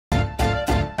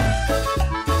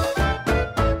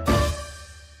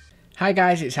Hi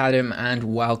guys, it's Adam and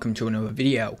welcome to another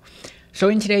video. So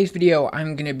in today's video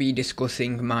I'm going to be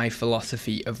discussing my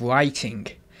philosophy of writing.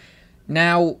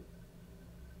 Now,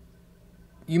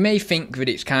 you may think that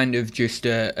it's kind of just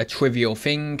a trivial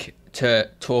thing to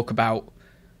talk about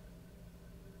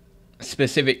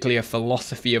specifically a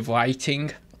philosophy of writing,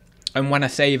 and when I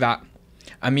say that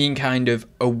I mean kind of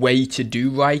a way to do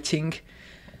writing.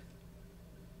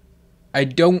 I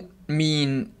don't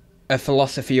mean a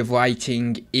philosophy of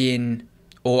writing in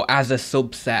or as a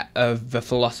subset of the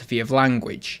philosophy of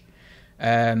language.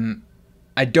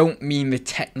 I don't mean the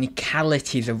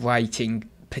technicalities of writing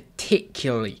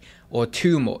particularly or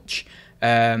too much,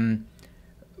 but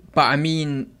I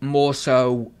mean more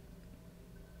so,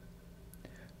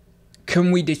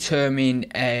 can we determine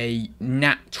a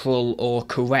natural or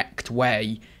correct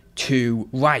way to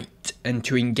write and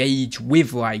to engage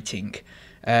with writing?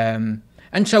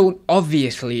 And so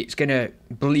obviously it's going to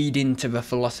bleed into the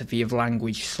philosophy of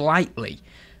language slightly,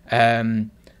 but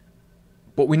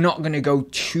we're not going to go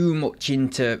too much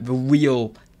into the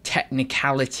real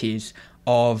technicalities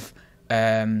of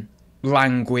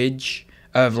language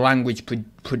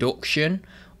production,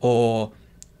 or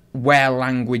where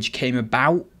language came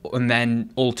about, and then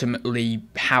ultimately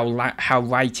how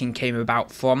writing came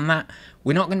about from that.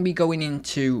 We're not going to be going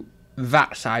into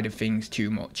that side of things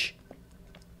too much.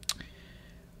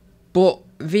 But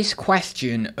this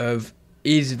question of,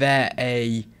 is there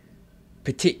a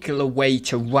particular way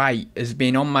to write, has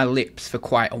been on my lips for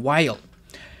quite a while.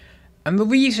 And the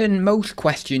reason most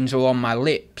questions are on my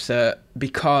lips are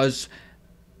because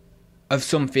of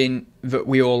something that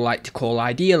we all like to call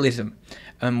idealism,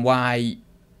 and why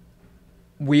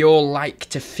we all like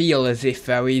to feel as if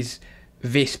there is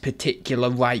this particular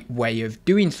right way of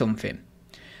doing something.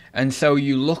 And so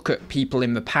you look at people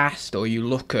in the past, or you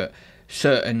look at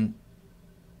certain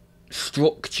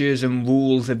structures and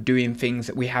rules of doing things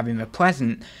that we have in the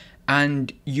present,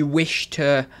 and you wish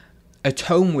to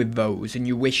atone with those, and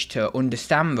you wish to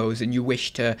understand those, and you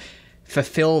wish to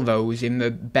fulfill those in the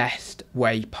best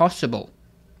way possible.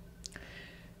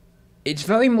 It's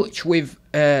very much with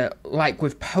like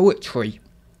with poetry.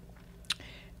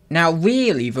 Now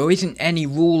really, there isn't any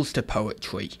rules to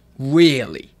poetry,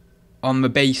 really, on the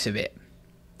base of it.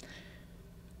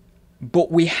 But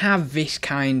we have this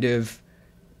kind of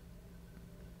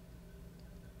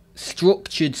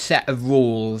structured set of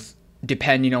rules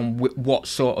depending on what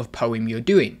sort of poem you're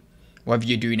doing. Whether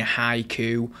you're doing a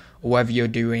haiku, or whether you're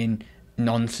doing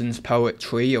nonsense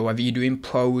poetry, or whether you're doing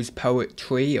prose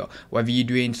poetry, or whether you're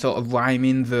doing sort of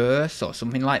rhyming verse or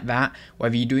something like that,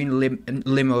 whether you're doing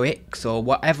limericks or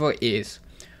whatever it is.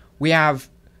 We have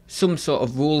some sort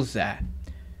of rules there.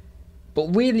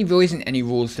 But really there isn't any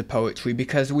rules to poetry,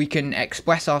 because we can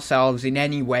express ourselves in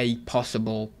any way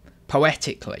possible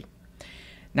poetically.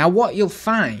 Now what you'll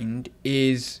find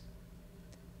is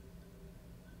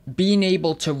being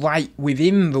able to write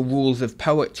within the rules of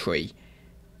poetry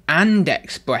and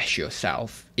express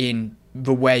yourself in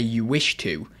the way you wish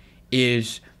to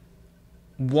is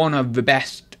one of the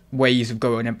best ways of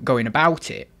going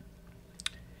about it.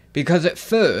 Because at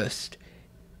first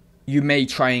you may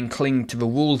try and cling to the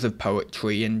rules of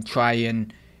poetry and try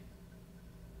and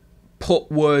put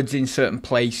words in certain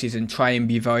places and try and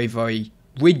be very, very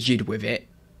rigid with it.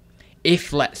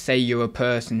 If, let's say, you're a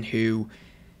person who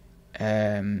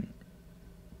kind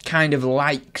of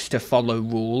likes to follow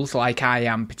rules, like I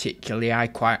am particularly,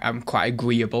 I'm quite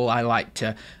agreeable. I like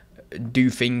to do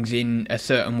things in a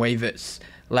certain way that's,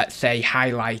 let's say,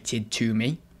 highlighted to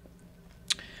me.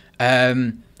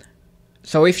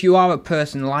 So if you are a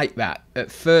person like that,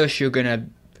 at first you're going to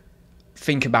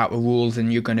think about the rules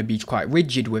and you're going to be quite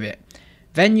rigid with it.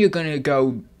 Then you're going to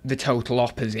go the total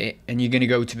opposite, and you're going to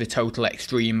go to the total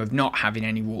extreme of not having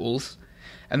any rules,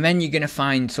 and then you're going to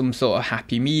find some sort of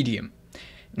happy medium.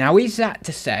 Now, is that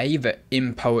to say that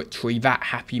in poetry that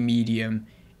happy medium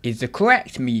is the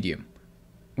correct medium?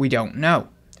 We don't know.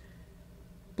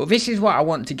 But this is what I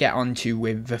want to get onto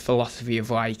with the philosophy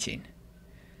of writing.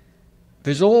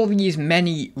 There's all these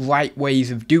many right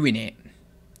ways of doing it,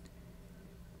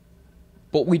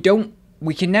 but we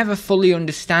can never fully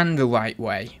understand the right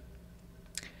way.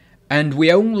 And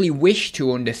we only wish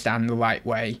to understand the right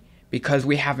way because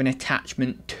we have an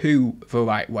attachment to the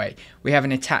right way. We have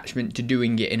an attachment to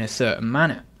doing it in a certain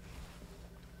manner.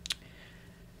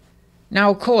 Now,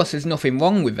 of course, there's nothing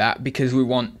wrong with that, because we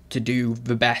want to do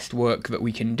the best work that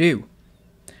we can do.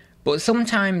 But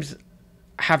sometimes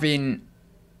having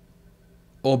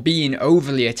or being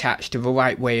overly attached to the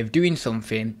right way of doing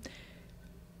something,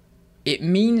 it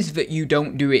means that you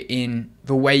don't do it in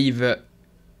the way that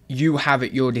you have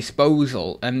at your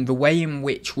disposal, and the way in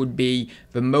which would be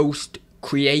the most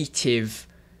creative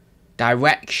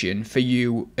direction for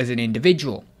you as an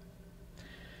individual.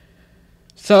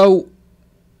 So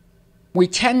we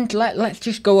tend, let's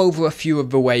just go over a few of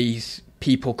the ways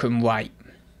people can write.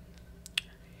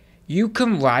 You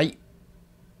can write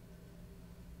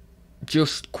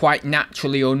just quite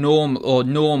naturally, or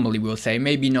normally we'll say,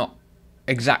 maybe not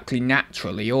exactly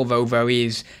naturally, although there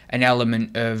is an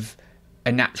element of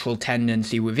a natural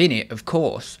tendency within it, of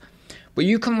course. But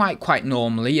you can write quite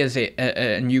normally,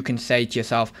 and you can say to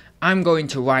yourself, I'm going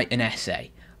to write an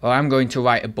essay, or I'm going to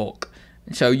write a book.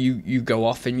 And so you go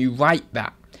off and you write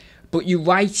that. But you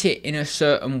write it in a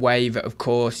certain way that, of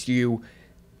course, you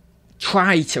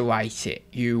try to write it.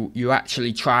 You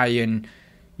actually try, and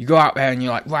you go out there and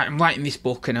you're like, right, I'm writing this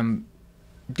book and I'm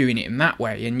doing it in that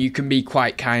way. And you can be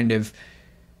quite kind of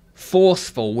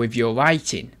forceful with your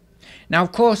writing. Now,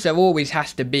 of course, there always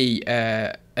has to be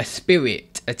a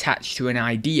spirit attached to an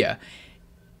idea,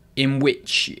 in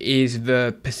which is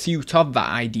the pursuit of that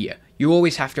idea. You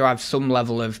always have to have some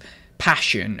level of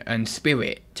passion and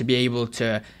spirit to be able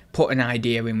to put an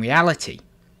idea in reality.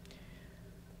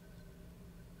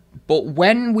 But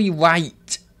when we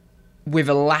write with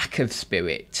a lack of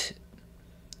spirit,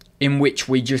 in which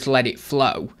we just let it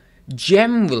flow,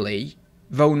 generally,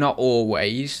 though not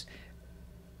always,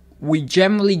 we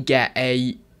generally get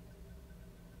a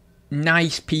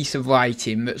nice piece of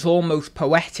writing that's almost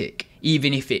poetic,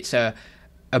 even if it's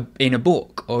in a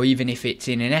book, or even if it's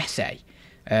in an essay.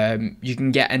 You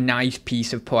can get a nice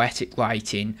piece of poetic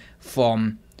writing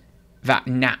from that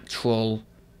natural,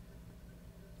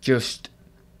 just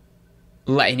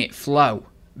letting it flow,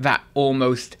 that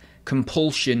almost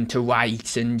compulsion to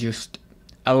write and just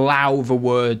allow the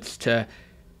words to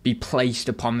be placed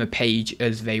upon the page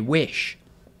as they wish.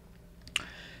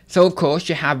 So of course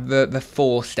you have the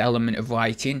forced element of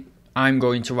writing. I'm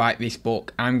going to write this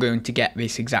book, I'm going to get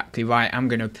this exactly right, I'm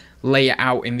going to lay it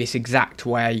out in this exact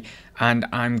way, and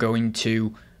I'm going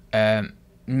to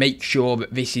make sure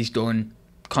that this is done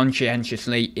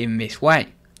conscientiously in this way.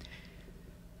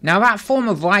 Now, that form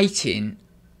of writing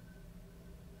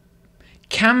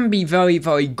can be very,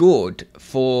 very good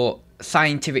for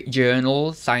scientific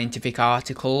journals, scientific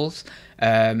articles.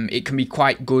 It can be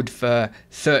quite good for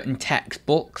certain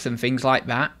textbooks and things like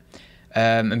that,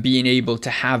 and being able to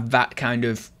have that kind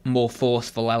of more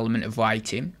forceful element of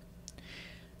writing.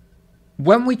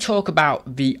 When we talk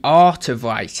about the art of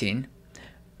writing,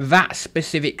 that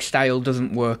specific style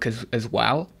doesn't work as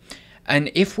well.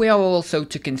 And if we are also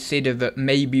to consider that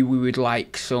maybe we would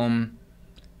like some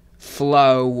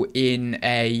flow in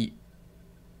a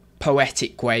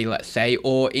poetic way, let's say,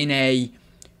 or in a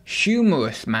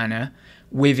humorous manner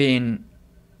within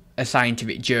a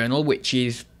scientific journal, which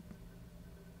is,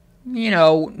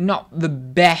 not the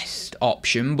best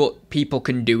option, but people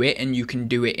can do it, and you can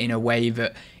do it in a way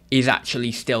that is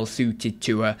actually still suited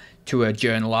to a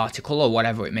journal article or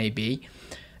whatever it may be.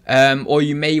 Or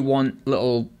you may want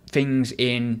little things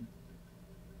in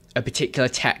a particular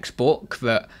textbook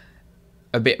that are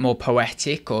a bit more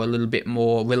poetic or a little bit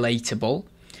more relatable.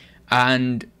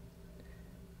 And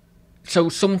so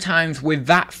sometimes with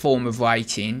that form of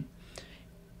writing,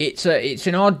 it's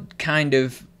an odd kind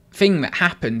of thing that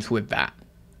happens with that.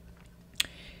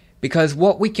 Because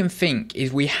what we can think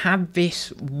is we have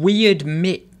this weird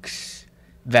mix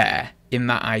there in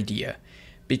that idea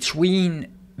between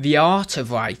the art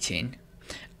of writing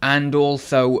and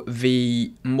also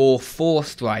the more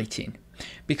forced writing.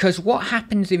 Because what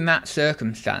happens in that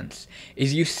circumstance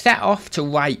is you set off to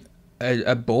write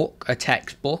a book, a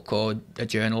textbook, or a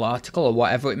journal article, or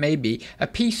whatever it may be, a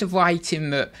piece of writing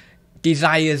that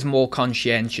desires more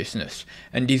conscientiousness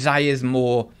and desires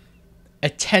more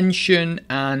attention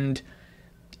and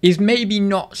is maybe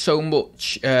not so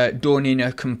much done in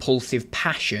a compulsive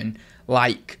passion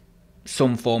like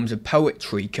some forms of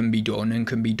poetry can be done, and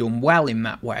can be done well in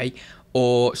that way,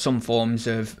 or some forms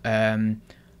of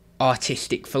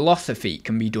artistic philosophy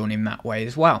can be done in that way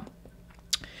as well.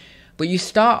 But you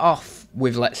start off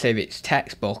with, let's say, this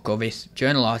textbook or this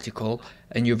journal article,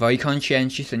 and you're very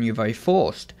conscientious and you're very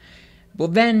forced.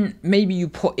 But then maybe you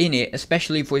put in it,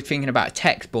 especially if we're thinking about a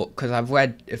textbook, because I've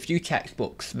read a few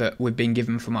textbooks that we've been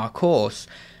given from our course,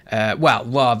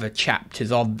 rather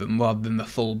chapters of them rather than the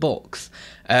full books.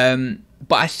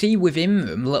 But I see within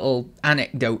them little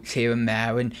anecdotes here and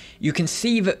there, and you can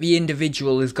see that the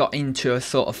individual has got into a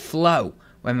sort of flow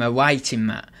when they're writing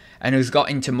that, and has got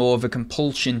into more of a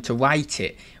compulsion to write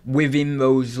it within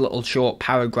those little short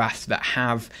paragraphs that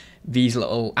have these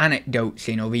little anecdotes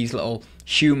in, or these little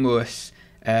humorous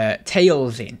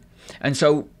tales in. And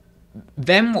so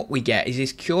then what we get is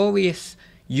this curious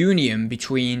union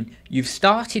between you've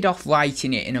started off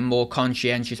writing it in a more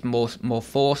conscientious, more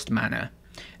forced manner,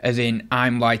 as in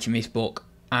I'm writing this book,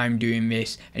 I'm doing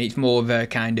this, and it's more of a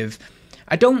kind of,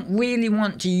 I don't really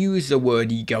want to use the word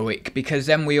egoic because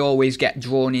then we always get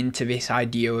drawn into this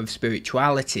idea of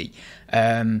spirituality.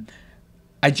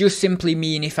 I just simply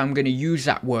mean, if I'm going to use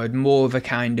that word, more of a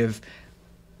kind of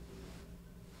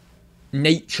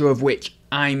nature of which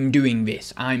I'm doing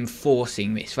this, I'm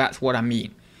forcing this. That's what I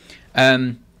mean.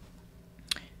 I'm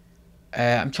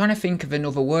trying to think of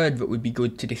another word that would be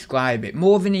good to describe it.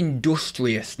 More of an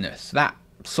industriousness. That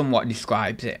somewhat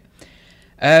describes it.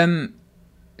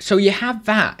 So you have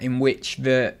that in which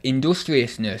the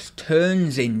industriousness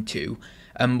turns into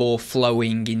a more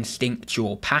flowing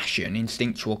instinctual passion,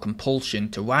 instinctual compulsion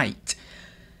to write.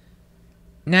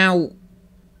 Now,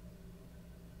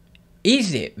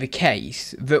 is it the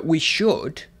case that we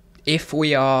should, if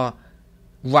we are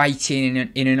writing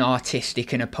in an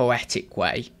artistic and a poetic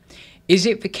way, is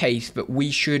it the case that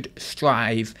we should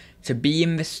strive to be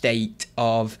in the state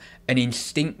of an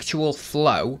instinctual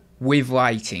flow with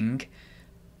writing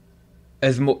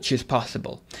as much as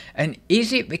possible? And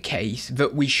is it the case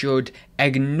that we should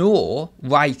ignore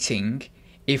writing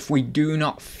if we do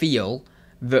not feel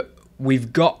that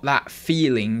we've got that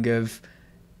feeling of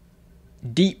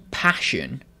deep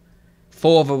passion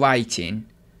for the writing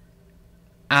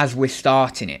as we're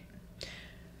starting it?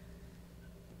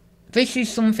 This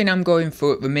is something I'm going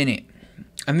through at the minute,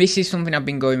 and this is something I've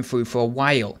been going through for a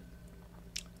while,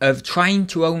 of trying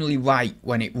to only write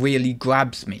when it really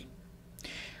grabs me.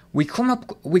 We come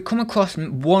across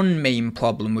one main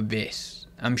problem with this.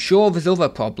 I'm sure there's other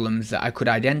problems that I could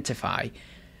identify,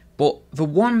 but the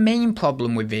one main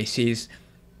problem with this is,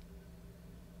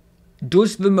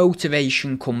 does the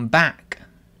motivation come back?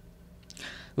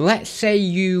 Let's say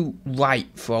you write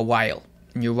for a while,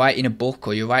 and you're writing a book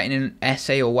or you're writing an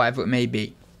essay or whatever it may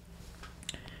be,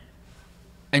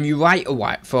 and you write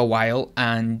for a while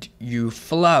and you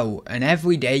flow, and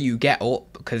every day you get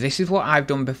up, because this is what I've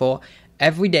done before,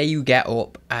 every day you get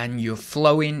up and you're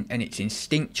flowing and it's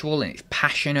instinctual and it's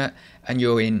passionate and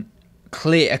you're in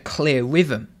a clear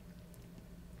rhythm.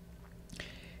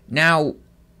 Now,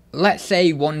 let's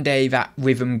say one day that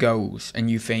rhythm goes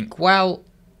and you think, well,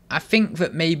 I think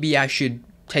that maybe I should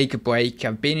take a break.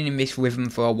 I've been in this rhythm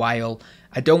for a while.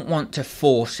 I don't want to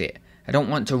force it. I don't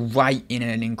want to write in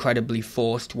an incredibly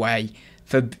forced way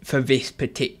for this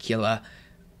particular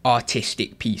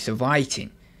artistic piece of writing.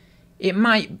 It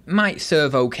might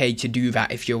serve okay to do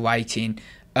that if you're writing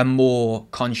a more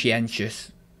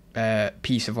conscientious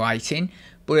piece of writing,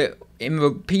 but in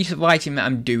the piece of writing that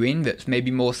I'm doing that's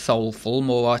maybe more soulful,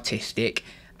 more artistic,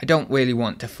 I don't really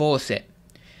want to force it.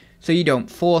 So you don't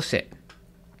force it.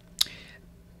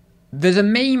 There's a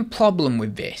main problem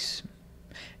with this.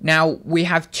 Now, we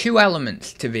have two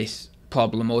elements to this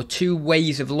problem, or two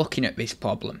ways of looking at this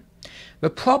problem. The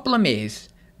problem is,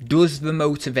 does the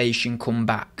motivation come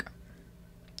back?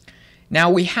 Now,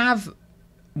 we have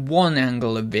one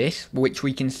angle of this, which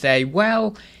we can say,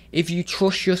 well, if you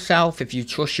trust yourself, if you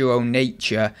trust your own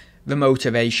nature, the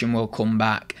motivation will come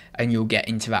back and you'll get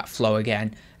into that flow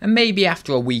again. And maybe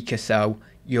after a week or so,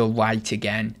 you'll write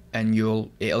again and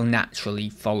it'll naturally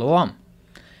follow on.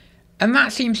 And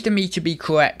that seems to me to be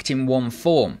correct in one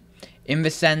form, in the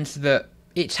sense that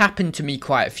it's happened to me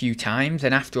quite a few times,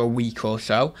 and after a week or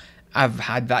so, I've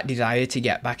had that desire to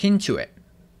get back into it.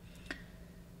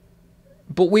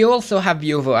 But we also have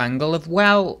the other angle of,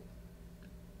 well,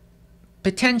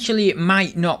 potentially it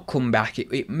might not come back.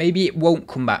 Maybe it won't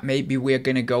come back. Maybe we're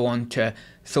going to go on to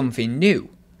something new.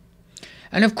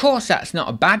 And of course that's not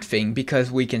a bad thing, because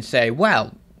we can say,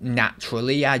 well,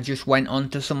 naturally I just went on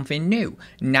to something new.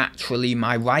 Naturally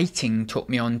my writing took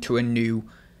me on to a new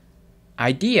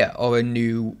idea or a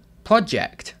new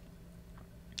project.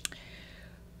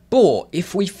 But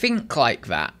if we think like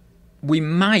that, we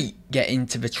might get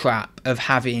into the trap of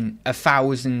having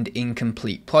 1,000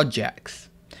 incomplete projects.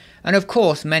 And of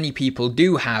course, many people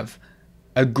do have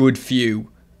a good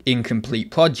few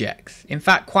incomplete projects. In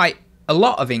fact, quite a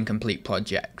lot of incomplete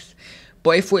projects.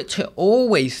 But if we're to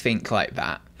always think like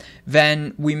that,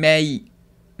 then we may,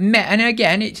 and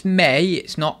again, it's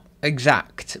not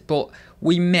exact, but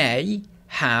we may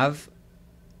have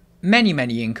many,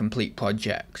 many incomplete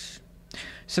projects.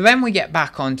 So then we get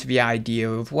back onto the idea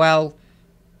of, well,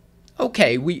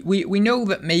 okay, we know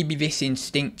that maybe this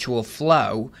instinctual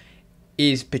flow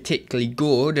is particularly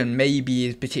good and maybe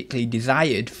is particularly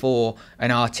desired for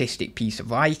an artistic piece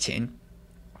of writing.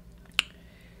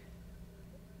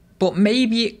 But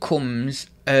maybe it comes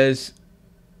as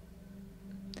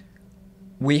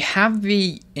we have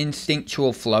the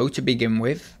instinctual flow to begin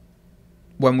with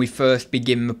when we first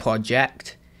begin the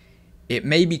project. It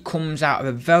maybe comes out of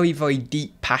a very, very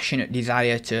deep, passionate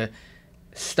desire to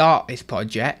start this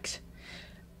project.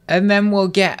 And then we'll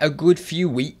get a good few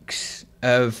weeks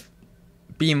of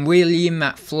being really in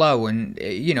that flow. And,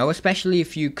 especially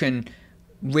if you're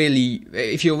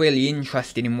really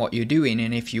interested in what you're doing,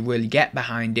 and if you really get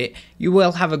behind it, you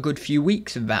will have a good few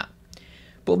weeks of that.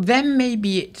 But then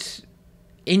maybe it's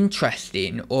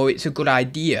interesting, or it's a good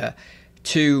idea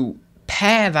to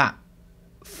pair that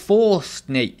forced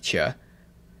nature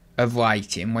of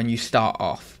writing when you start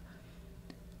off.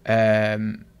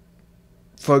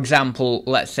 For example,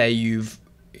 let's say you've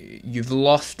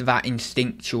lost that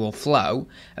instinctual flow,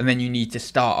 and then you need to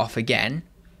start off again,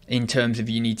 in terms of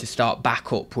you need to start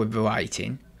back up with the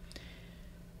writing.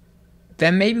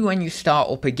 Then maybe when you start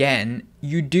up again,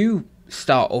 you do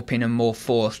start up in a more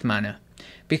forced manner,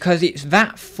 because it's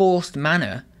that forced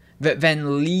manner that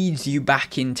then leads you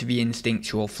back into the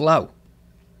instinctual flow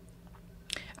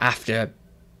after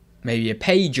maybe a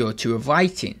page or two of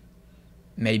writing.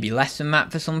 Maybe less than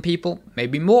that for some people,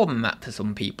 maybe more than that for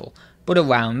some people, but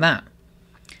around that.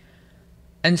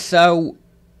 And so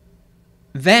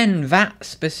then that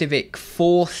specific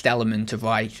forced element of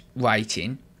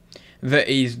writing that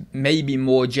is maybe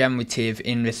more generative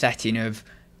in the setting of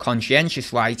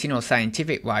conscientious writing or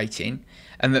scientific writing,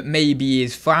 and that maybe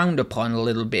is frowned upon a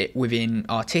little bit within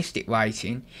artistic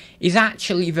writing, is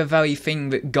actually the very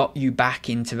thing that got you back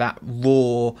into that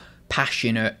raw,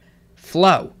 passionate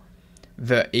flow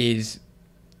that is,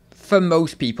 for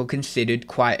most people, considered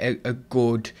quite a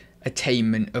good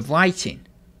attainment of writing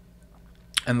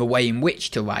and the way in which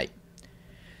to write.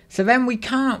 So then we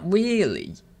can't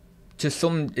really,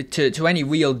 to any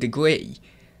real degree,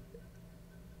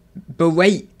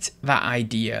 berate that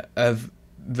idea of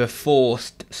the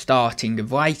forced starting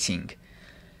of writing,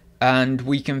 and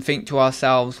we can think to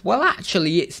ourselves, well,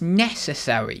 actually it's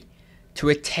necessary to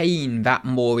attain that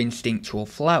more instinctual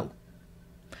flow,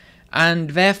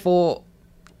 and therefore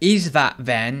is that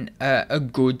then a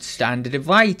good standard of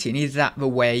writing? Is that the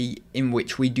way in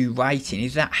which we do writing?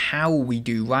 Is that how we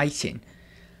do writing?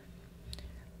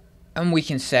 And we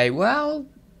can say, well,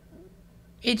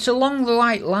 it's along the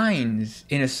right lines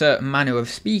in a certain manner of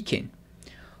speaking.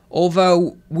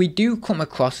 Although we do come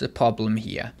across the problem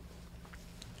here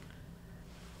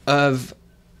of,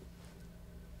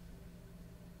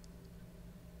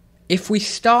 if we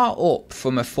start up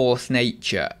from a forced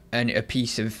nature and a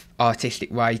piece of artistic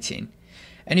writing,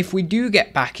 and if we do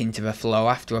get back into the flow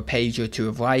after a page or two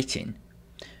of writing,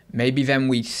 maybe then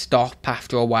we stop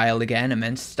after a while again and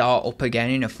then start up again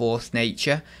in a forced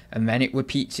nature, and then it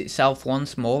repeats itself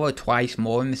once more or twice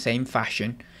more in the same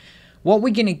fashion, what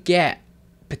we're going to get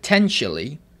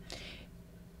potentially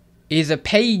is a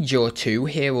page or two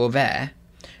here or there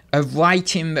of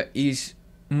writing that is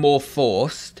more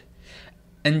forced,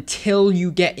 until you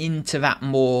get into that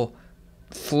more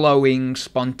flowing,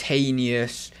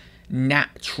 spontaneous,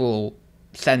 natural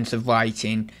sense of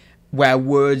writing, where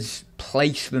words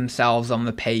place themselves on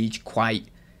the page quite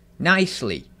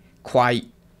nicely, quite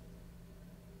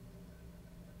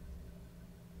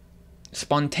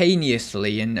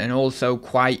spontaneously, and also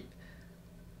quite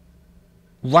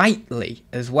rightly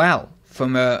as well,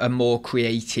 from a more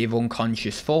creative,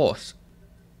 unconscious force.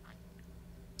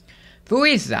 There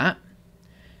is that.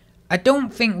 I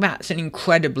don't think that's an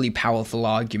incredibly powerful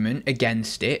argument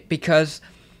against it, because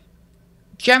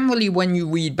generally when you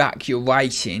read back your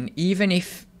writing, even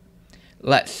if,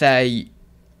 let's say,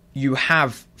 you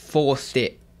have forced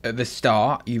it at the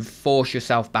start, you've forced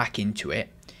yourself back into it,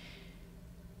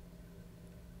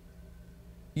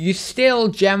 you still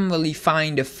generally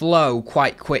find a flow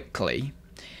quite quickly,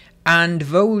 and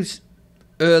those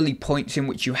early points in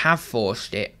which you have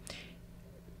forced it,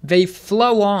 they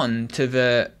flow on to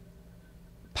the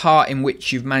part in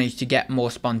which you've managed to get more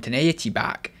spontaneity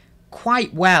back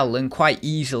quite well and quite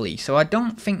easily. So I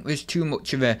don't think there's too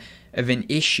much of an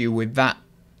issue with that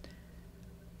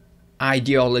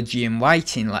ideology in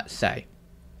writing, let's say.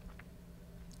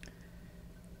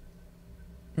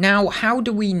 Now, how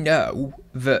do we know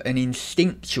that an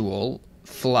instinctual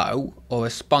flow or a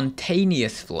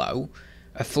spontaneous flow,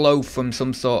 a flow from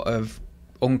some sort of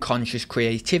unconscious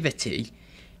creativity,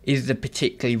 is the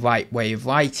particularly right way of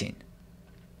writing?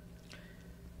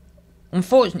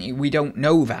 Unfortunately, we don't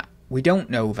know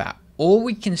that. All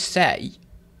we can say,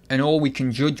 and all we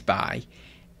can judge by,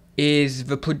 is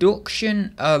the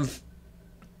production of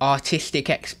artistic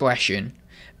expression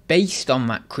based on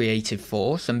that creative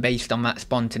force and based on that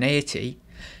spontaneity,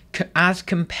 as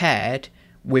compared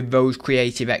with those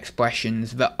creative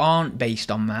expressions that aren't based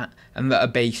on that and that are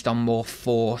based on more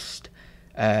forced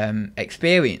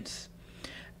experience.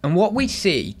 And what we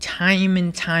see time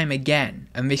and time again,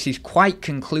 and this is quite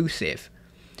conclusive,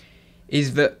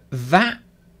 is that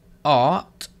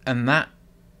art and that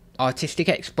artistic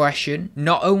expression,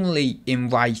 not only in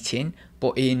writing,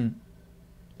 but in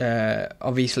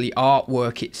obviously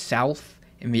artwork itself,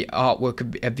 in the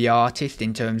artwork of the artist,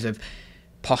 in terms of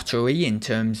pottery, in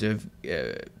terms of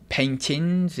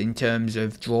paintings, in terms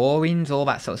of drawings, all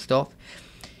that sort of stuff,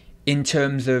 in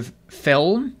terms of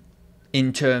film,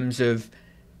 in terms of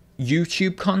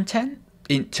YouTube content,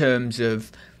 in terms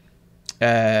of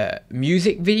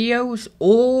music videos,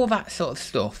 all that sort of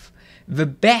stuff. The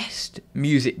best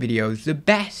music videos, the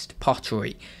best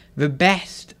pottery, the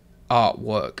best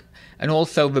artwork, and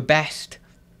also the best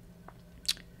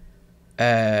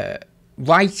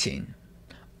writing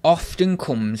often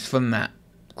comes from that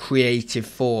creative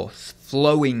force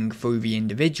flowing through the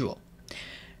individual.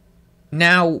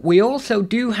 Now, we also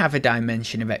do have a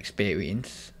dimension of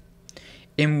experience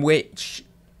in which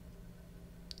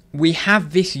we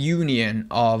have this union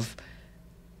of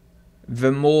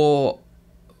the more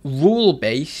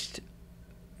rule-based,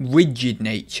 rigid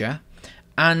nature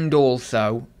and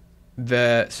also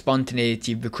the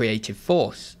spontaneity of the creative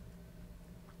force.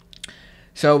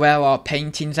 So there are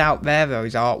paintings out there, there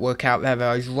is artwork out there,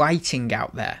 there is writing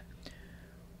out there,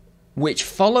 which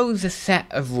follows a set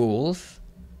of rules,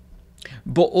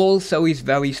 but also is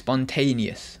very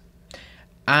spontaneous.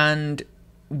 And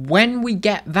when we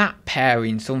get that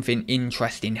pairing, something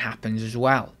interesting happens as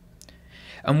well.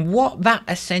 And what that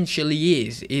essentially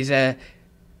is a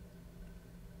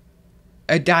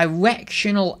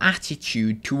directional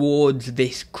attitude towards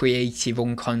this creative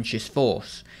unconscious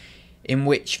force, in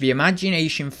which the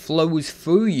imagination flows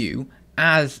through you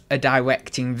as a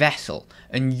directing vessel,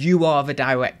 and you are the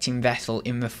directing vessel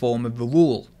in the form of the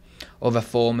rule, or the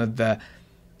form of the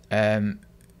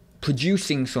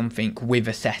producing something with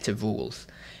a set of rules.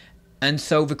 And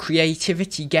so the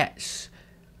creativity gets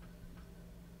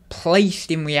placed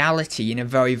in reality in a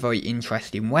very, very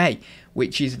interesting way,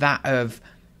 which is that of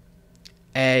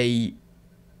a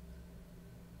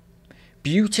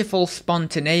beautiful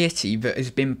spontaneity that has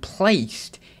been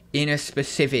placed in a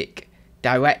specific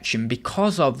direction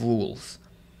because of rules.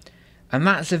 And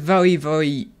that's a very,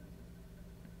 very,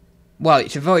 well,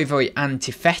 it's a very, very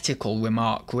antithetical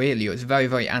remark, really. It's a very,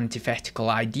 very antithetical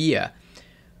idea,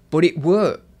 but it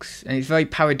works. And it's a very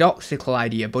paradoxical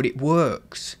idea, but it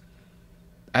works.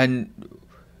 And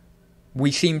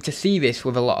we seem to see this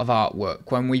with a lot of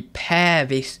artwork. When we pair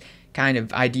this kind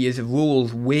of ideas of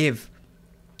rules with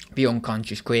the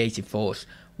unconscious creative force,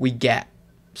 we get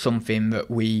something that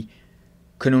we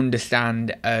can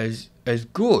understand as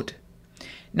good.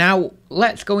 Now,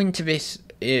 let's go into this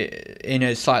in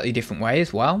a slightly different way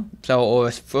as well. So,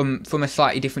 or from a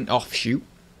slightly different offshoot.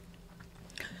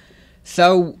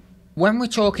 So, when we're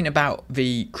talking about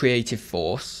the creative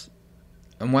force,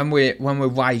 and when we're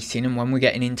writing, and when we're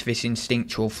getting into this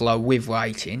instinctual flow with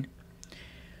writing,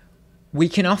 we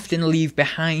can often leave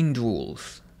behind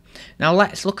rules. Now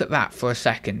let's look at that for a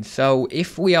second. So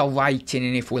if we are writing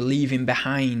and if we're leaving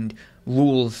behind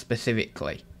rules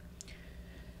specifically,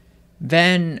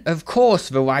 then of course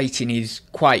the writing is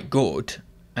quite good.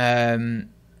 It's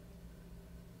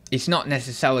not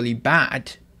necessarily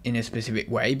bad in a specific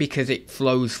way because it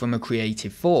flows from a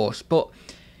creative force, but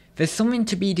there's something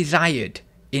to be desired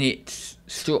in its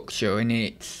structure and in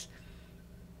its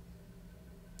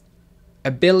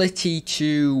ability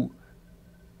to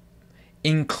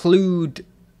include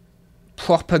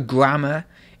proper grammar,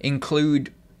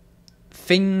 include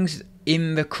things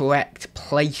in the correct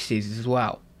places as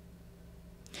well.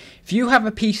 If you have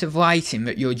a piece of writing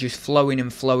that you're just flowing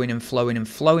and flowing and flowing and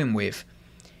flowing with,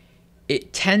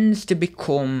 it tends to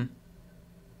become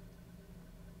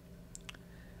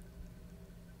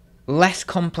less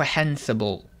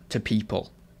comprehensible to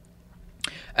people.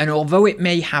 And although it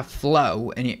may have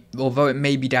flow, and although it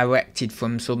may be directed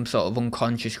from some sort of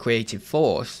unconscious creative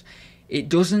force, it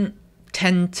doesn't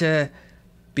tend to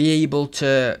be able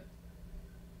to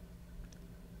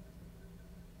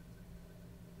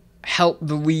help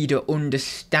the reader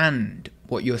understand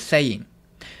what you're saying.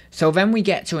 So then we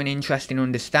get to an interesting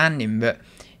understanding that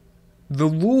the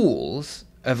rules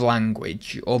of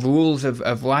language, or the rules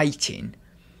of writing,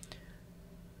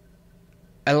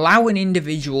 allow an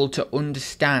individual to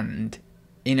understand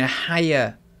in a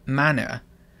higher manner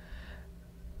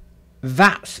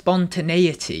that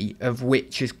spontaneity of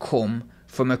which has come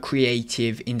from a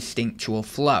creative instinctual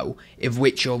flow, of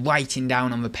which you're writing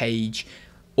down on the page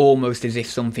almost as if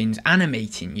something's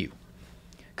animating you.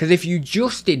 Because if you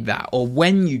just did that, or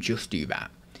when you just do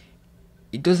that,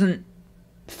 it doesn't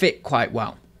fit quite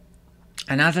well.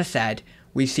 And as I said,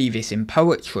 we see this in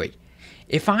poetry.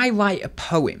 If I write a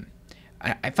poem,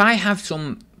 if I have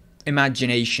some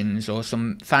imaginations or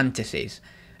some fantasies,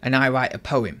 and I write a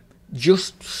poem,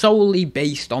 just solely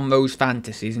based on those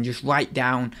fantasies, and just write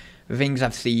down the things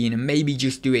I've seen, and maybe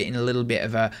just do it in a little bit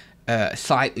of a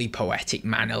slightly poetic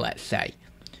manner, let's say,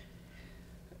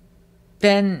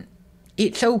 then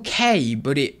it's okay,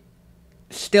 but it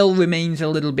still remains a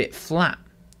little bit flat.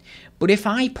 But if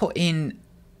I put in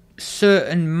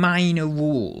certain minor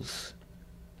rules,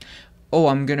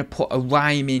 I'm going to put a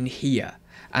rhyme in here,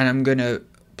 and I'm going to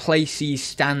place these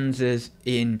stanzas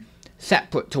in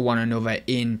separate to one another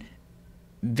in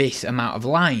this amount of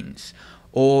lines,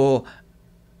 or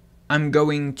I'm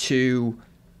going to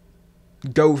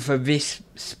go for this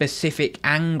specific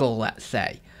angle, let's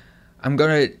say. I'm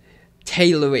going to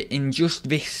tailor it in just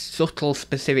this subtle,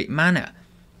 specific manner.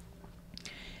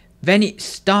 Then it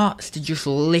starts to just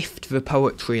lift the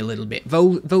poetry a little bit.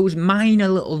 Those minor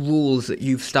little rules that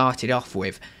you've started off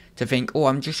with to think,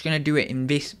 I'm just going to do it in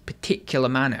this particular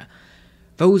manner,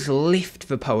 those lift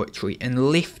the poetry and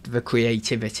lift the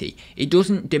creativity. It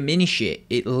doesn't diminish it,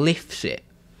 it lifts it.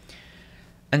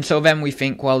 And so then we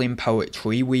think, in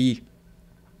poetry,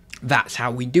 that's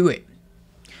how we do it.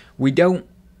 We don't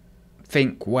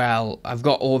think, I've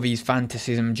got all these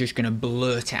fantasies, I'm just going to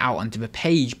blurt it out onto the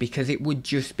page, because it would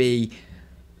be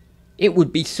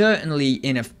certainly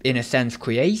in a sense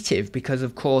creative, because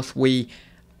of course we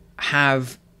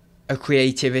have a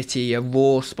creativity, a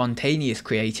raw, spontaneous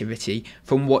creativity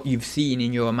from what you've seen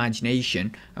in your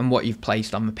imagination and what you've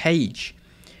placed on the page.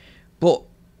 But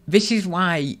this is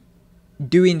why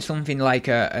doing something like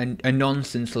a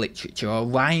nonsense literature or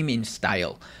rhyming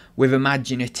style with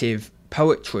imaginative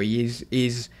poetry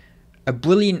is a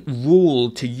brilliant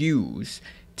rule to use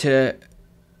to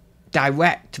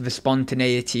direct the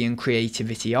spontaneity and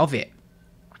creativity of it.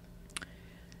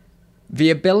 The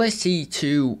ability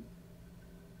to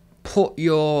put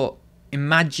your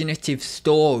imaginative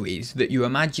stories that you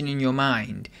imagine in your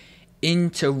mind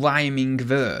into rhyming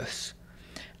verse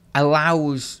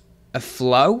allows a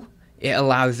flow, it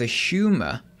allows a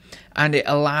humour, and it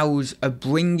allows a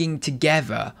bringing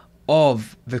together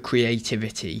of the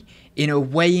creativity in a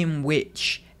way in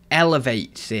which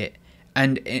elevates it,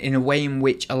 and in a way in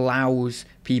which allows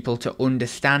people to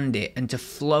understand it and to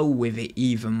flow with it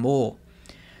even more.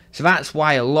 So that's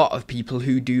why a lot of people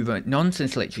who do the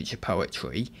nonsense literature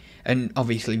poetry, and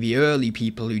obviously the early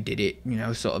people who did it,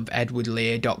 sort of Edward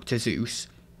Lear, Dr. Seuss,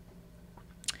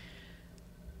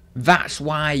 that's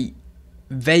why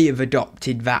they have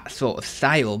adopted that sort of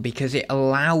style, because it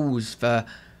allows for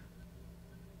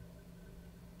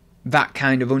that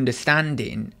kind of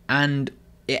understanding, and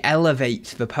it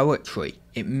elevates the poetry.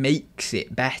 It makes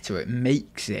it better. It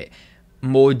makes it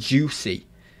more juicy.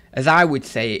 As I would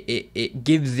say, it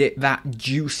gives it that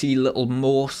juicy little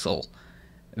morsel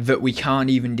that we can't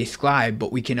even describe,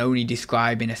 but we can only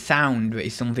describe in a sound that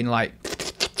is something like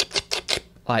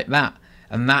that.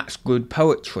 And that's good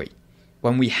poetry,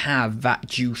 when we have that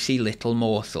juicy little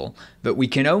morsel that we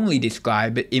can only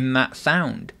describe in that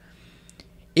sound.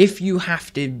 If you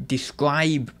have to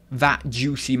describe that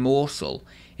juicy morsel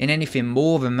in anything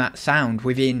more than that sound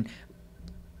within,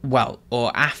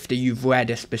 or after you've read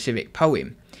a specific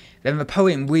poem, then the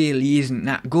poem really isn't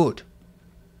that good.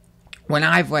 When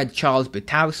I've read Charles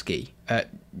Bukowski, I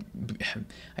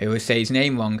always say his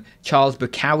name wrong, Charles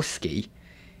Bukowski,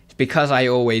 it's because I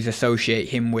always associate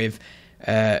him with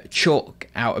Chuck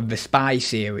out of the Spy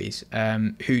series,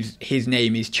 his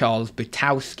name is Charles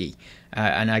Bukowski,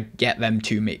 and I get them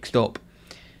two mixed up.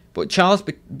 But Charles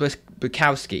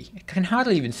Bukowski, I can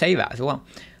hardly even say that as well,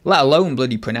 let alone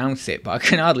bloody pronounce it, but I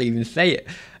can hardly even say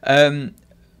it.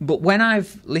 But when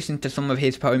I've listened to some of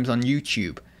his poems on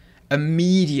YouTube,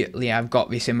 immediately I've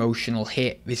got this emotional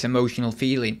hit, this emotional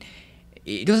feeling.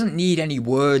 It doesn't need any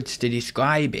words to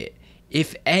describe it.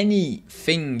 If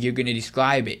anything you're going to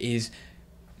describe it is,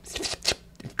 it's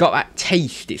got that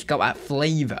taste, it's got that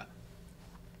flavour.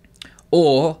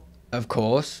 Or, of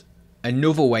course,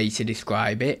 another way to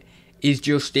describe it is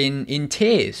just in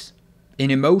tears,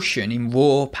 in emotion, in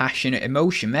raw, passionate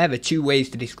emotion. They're the two ways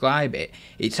to describe it.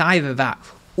 It's either that,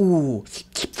 ooh,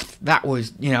 that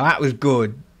was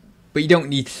good, but you don't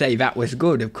need to say that was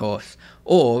good, of course.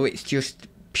 Or it's just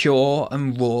pure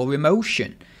and raw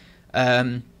emotion.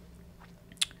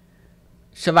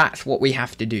 So that's what we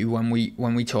have to do when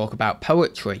we talk about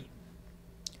poetry.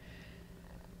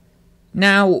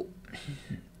 Now,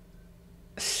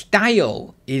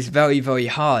 style is very, very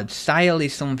hard. Style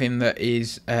is something that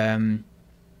is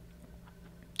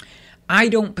I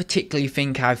don't particularly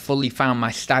think I've fully found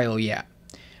my style yet.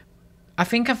 I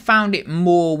think I've found it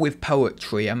more with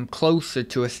poetry. I'm closer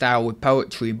to a style with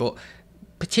poetry, but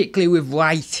particularly with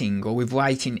writing or with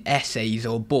writing essays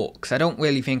or books, I don't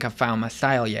really think I've found my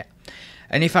style yet.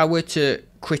 And if I were to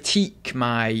critique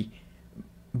my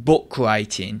book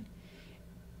writing,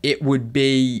 it would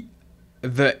be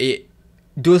that it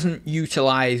doesn't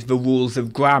utilise the rules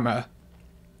of grammar,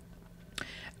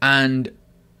 and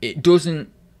it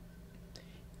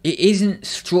isn't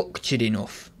structured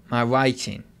enough, my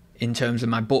writing, in terms of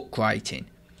my book writing.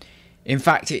 In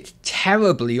fact, it's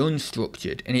terribly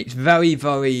unstructured, and it's very,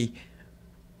 very,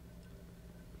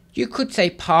 you could say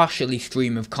partially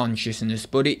stream of consciousness,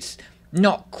 but it's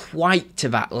not quite to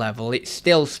that level. It's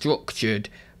still structured,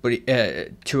 but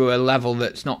to a level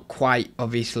that's not quite,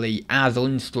 obviously, as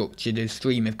unstructured as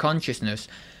stream of consciousness.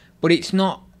 But it's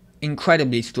not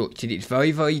incredibly structured. It's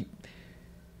very, very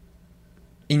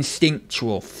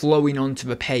instinctual, flowing onto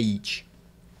the page.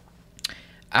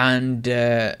 And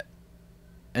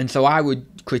so I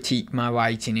would critique my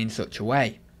writing in such a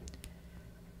way.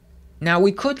 Now,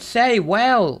 we could say,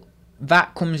 well,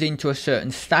 that comes into a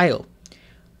certain style.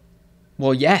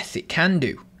 Well, yes, it can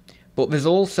do. But there's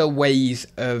also ways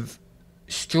of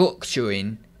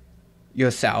structuring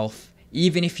yourself,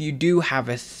 even if you do have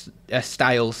a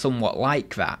style somewhat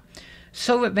like that,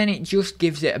 so that then it just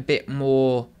gives it a bit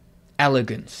more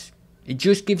elegance. It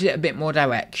just gives it a bit more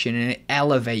direction, and it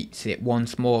elevates it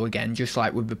once more again, just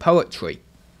like with the poetry.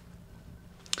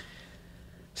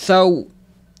 So,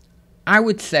 I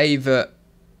would say that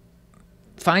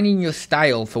finding your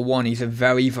style, for one, is a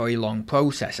very, very long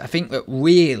process. I think that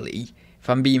really, if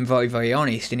I'm being very, very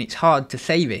honest, and it's hard to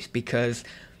say this because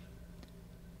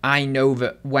I know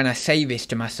that when I say this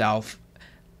to myself,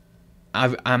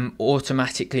 I'm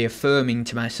automatically affirming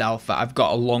to myself that I've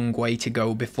got a long way to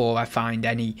go before I find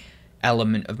any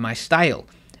element of my style.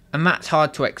 And that's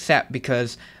hard to accept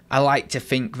because I like to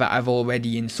think that I've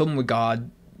already, in some regard,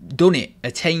 done it,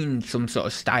 attained some sort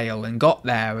of style and got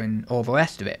there and all the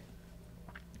rest of it.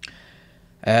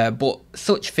 But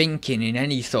such thinking, in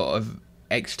any sort of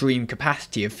extreme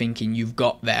capacity of thinking you've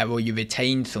got there or you've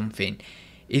attained something,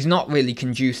 is not really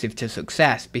conducive to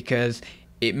success, because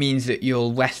it means that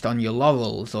you'll rest on your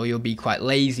laurels, or you'll be quite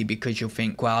lazy because you'll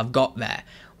think, well, I've got there.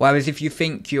 Whereas if you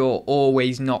think you're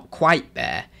always not quite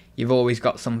there, you've always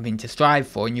got something to strive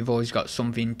for, and you've always got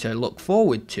something to look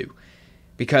forward to.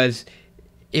 Because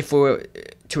if we're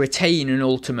to attain an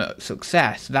ultimate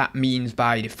success, that means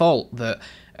by default that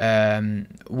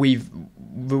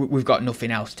we've got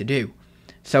nothing else to do.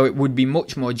 So it would be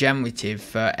much more generative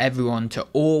for everyone to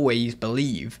always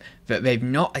believe that they've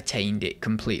not attained it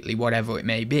completely, whatever it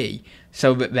may be,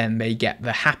 so that then they get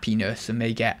the happiness and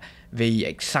they get the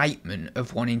excitement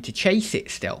of wanting to chase it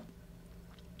still.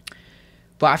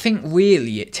 But I think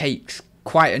really it takes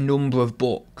quite a number of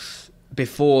books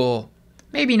before,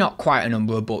 maybe not quite a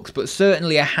number of books, but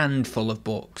certainly a handful of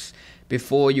books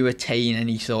before you attain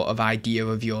any sort of idea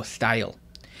of your style.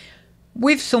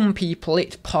 With some people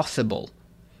it's possible.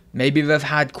 Maybe they've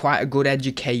had quite a good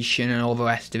education and all the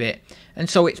rest of it, and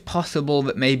so it's possible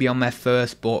that maybe on their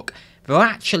first book they're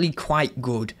actually quite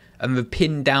good and they've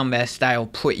pinned down their style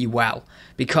pretty well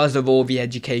because of all the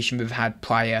education they've had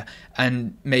prior,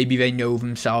 and maybe they know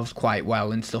themselves quite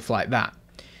well and stuff like that.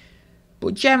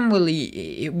 But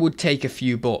generally it would take a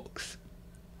few books.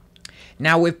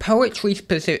 Now with poetry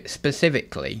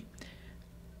specifically,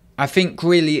 I think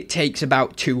really it takes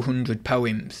about 200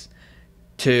 poems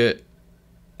to...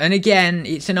 And again,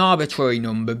 it's an arbitrary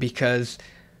number because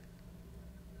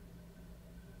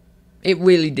it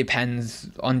really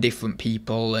depends on different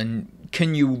people, and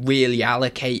can you really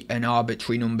allocate an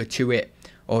arbitrary number to it,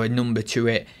 or a number to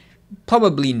it?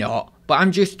 Probably not, but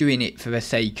I'm just doing it for the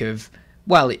sake of,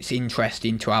 well, it's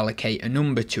interesting to allocate a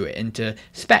number to it and to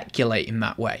speculate in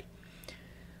that way.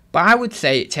 But I would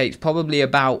say it takes probably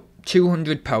about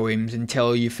 200 poems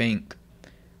until you think,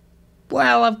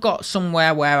 well, I've got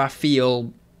somewhere where I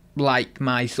feel like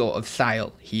my sort of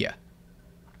style here.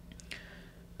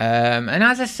 And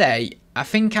as I say, I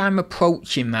think I'm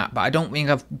approaching that, but I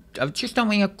just don't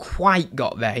think I've quite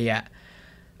got there yet.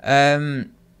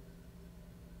 And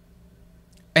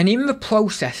in the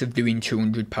process of doing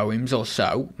 200 poems or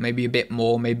so, maybe a bit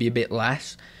more, maybe a bit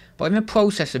less, but in the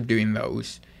process of doing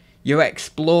those, you're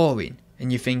exploring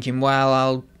and you're thinking, well,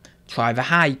 I'll try the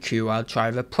haiku, I'll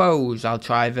try the prose, I'll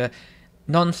try the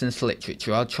nonsense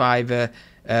literature, I'll try the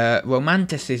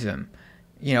romanticism,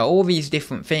 you know, all these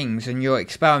different things, and you're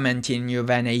experimenting. You're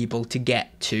then able to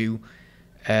get to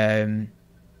and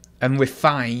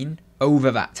refine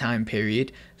over that time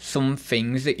period some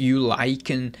things that you like,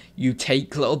 and you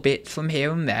take little bits from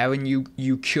here and there, and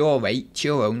you curate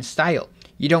your own style.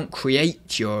 You don't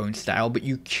create your own style, but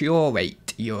you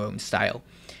curate your own style.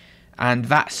 And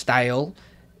that style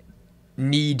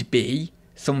need be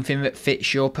something that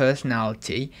fits your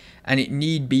personality, and it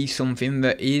need be something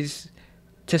that is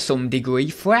to some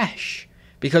degree fresh.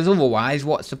 Because otherwise,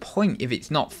 what's the point if it's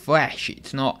not fresh?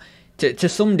 It's not... To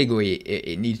some degree,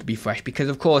 it needs to be fresh, because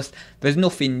of course there's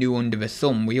nothing new under the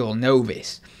sun. We all know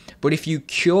this. But if you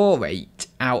curate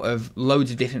out of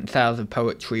loads of different styles of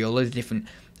poetry, or loads of different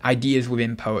ideas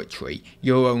within poetry,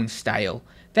 your own style,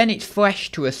 then it's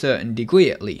fresh to a certain degree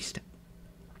at least.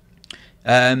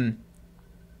 It's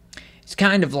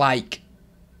kind of like,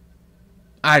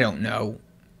 I don't know,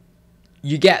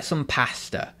 you get some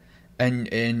pasta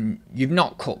and you've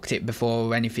not cooked it before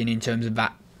or anything in terms of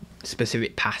that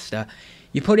specific pasta.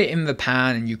 You put it in the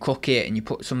pan and you cook it, and you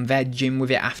put some veg in with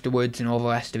it afterwards and all the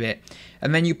rest of it,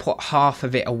 and then you put half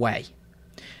of it away,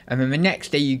 and then the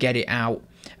next day you get it out,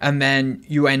 and then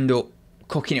you end up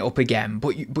cooking it up again,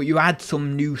 but you add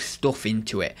some new stuff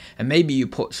into it, and maybe you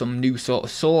put some new sort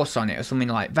of sauce on it or something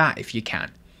like that if you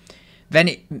can. Then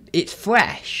it's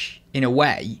fresh in a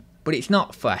way, but it's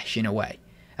not fresh in a way.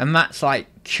 And that's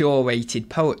like curated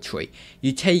poetry.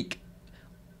 You take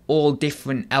all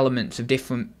different elements of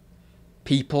different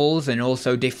peoples, and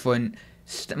also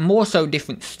more so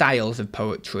different styles of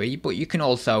poetry, but you can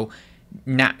also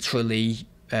naturally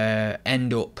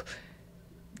end up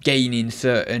gaining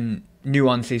certain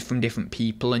nuances from different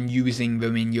people and using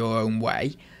them in your own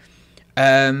way.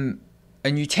 And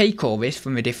you take all this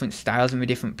from the different styles and the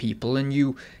different people, and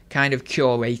you kind of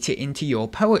curate it into your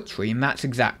poetry. And that's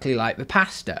exactly like the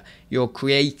pasta. You're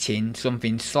creating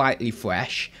something slightly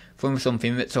fresh from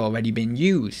something that's already been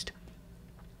used.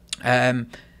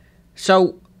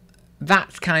 So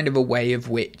that's kind of a way of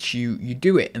which you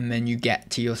do it, and then you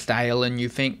get to your style and you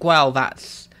think, well,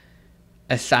 that's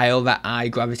a style that I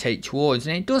gravitate towards.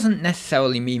 And it doesn't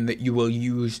necessarily mean that you will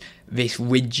use this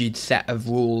rigid set of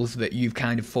rules that you've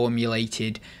kind of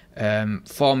formulated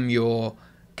from your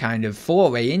kind of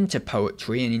foray into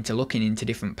poetry and into looking into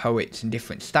different poets and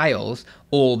different styles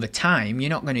all the time. You're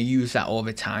not going to use that all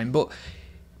the time,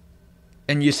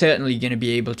 and you're certainly going to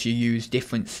be able to use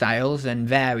different styles and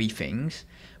vary things,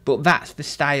 but that's the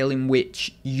style in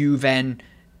which you then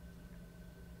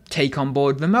take on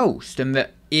board the most, and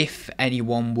that if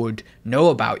anyone would know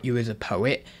about you as a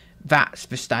poet, that's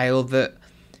the style that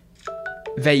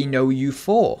they know you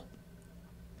for.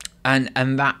 And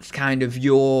that's kind of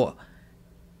your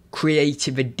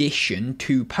creative addition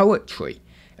to poetry.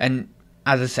 And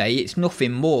as I say, it's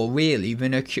nothing more really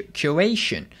than a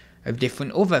curation of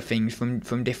different other things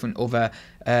from different other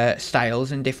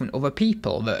styles and different other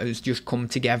people that has just come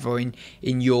together in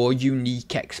your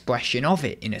unique expression of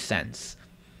it, in a sense.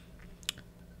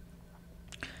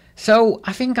 So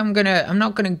I think I'm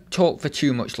not gonna talk for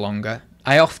too much longer.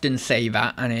 I often say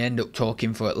that, and I end up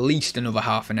talking for at least another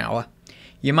half an hour.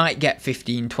 You might get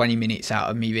 15-20 minutes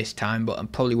out of me this time, but I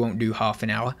probably won't do half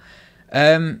an hour.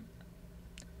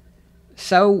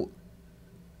 So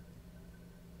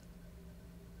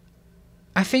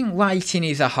I think writing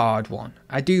is a hard one.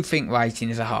 I do think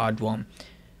writing is a hard one.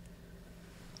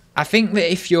 I think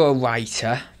that if you're a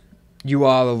writer, you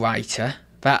are a writer.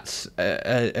 That's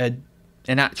an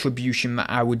attribution that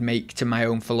I would make to my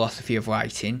own philosophy of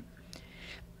writing.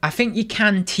 I think you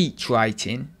can teach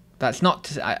writing. That's not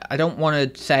to, I don't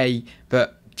want to say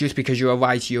that just because you're a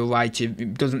writer,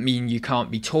 it doesn't mean you can't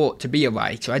be taught to be a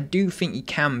writer. I do think you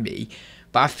can be,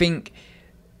 but I think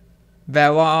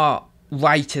there are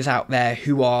writers out there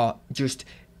who are just,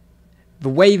 the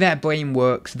way their brain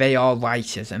works, they are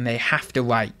writers and they have to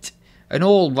write. And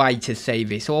all writers say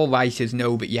this. All writers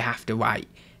know that you have to write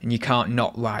and you can't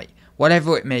not write,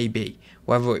 whatever it may be.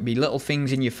 Whether it be little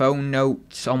things in your phone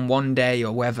notes on one day,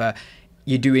 or whether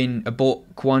you're doing a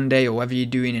book one day, or whether you're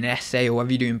doing an essay, or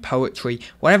whether you're doing poetry,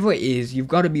 whatever it is, you've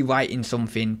got to be writing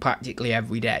something practically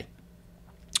every day.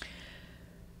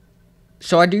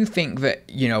 So I do think that,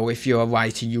 you know, if you're a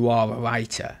writer, you are a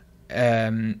writer,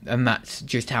 and that's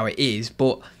just how it is.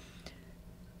 But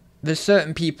there's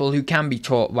certain people who can be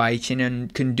taught writing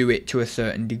and can do it to a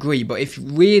certain degree. But if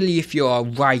you're a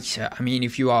writer,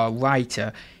 if you are a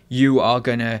writer, you are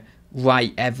going to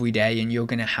write every day, and you're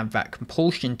going to have that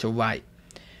compulsion to write.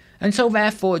 And so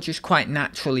therefore, just quite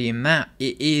naturally in that,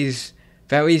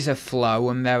 there is a flow,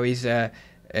 and there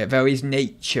is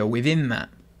nature within that.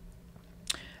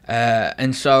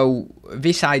 And so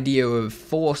this idea of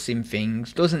forcing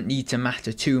things doesn't need to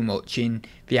matter too much in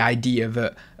the idea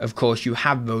that, of course, you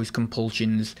have those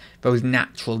compulsions, those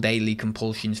natural daily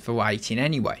compulsions for writing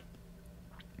anyway.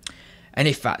 And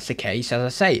if that's the case, as I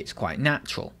say, it's quite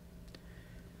natural.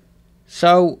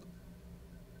 So,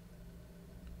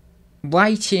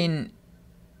 writing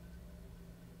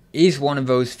is one of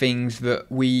those things that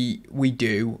we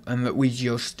do and that we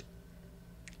just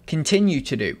continue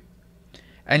to do.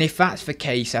 And if that's the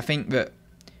case, I think that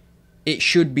it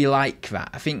should be like that.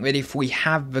 I think that if we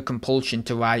have the compulsion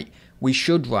to write, we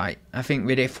should write. I think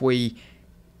that if we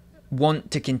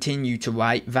want to continue to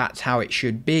write, that's how it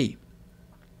should be.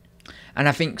 And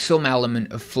I think some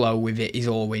element of flow with it is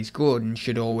always good and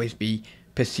should always be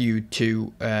pursued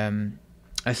to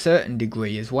a certain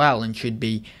degree as well, and should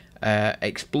be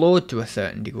explored to a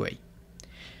certain degree.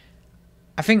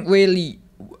 I think really,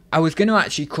 I was going to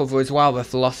actually cover as well the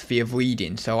philosophy of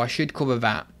reading, so I should cover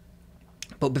that.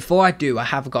 But before I do, I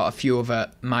have got a few other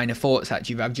minor thoughts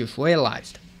actually that I've just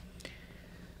realised.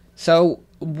 So,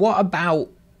 what about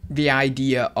the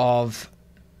idea of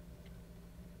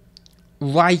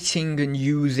writing and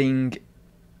using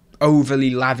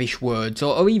overly lavish words,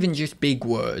 or even just big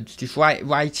words, just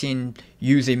writing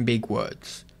using big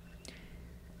words?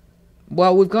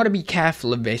 Well, we've got to be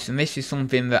careful of this, and this is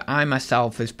something that I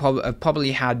myself have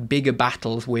probably had bigger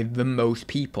battles with than most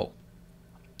people.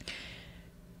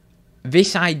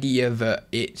 This idea that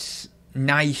it's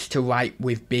nice to write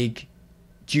with big,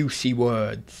 juicy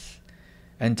words,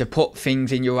 and to put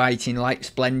things in your writing like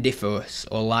splendiferous,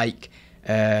 or like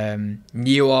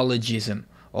neologism,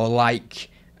 or like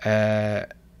I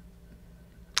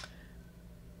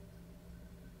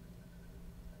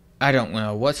don't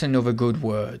know, what's another good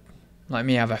word? Let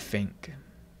me have a think.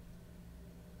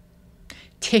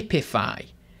 Typify.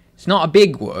 It's not a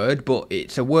big word, but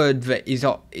it's a word that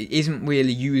isn't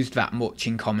really used that much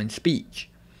in common speech.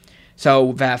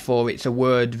 So therefore it's a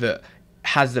word that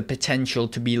has the potential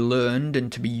to be learned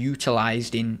and to be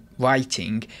utilised in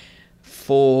writing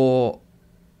for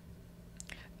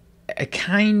a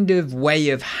kind of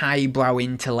way of highbrow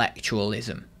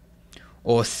intellectualism,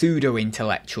 or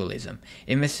pseudo-intellectualism,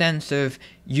 in the sense of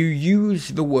you use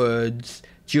the words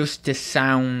just to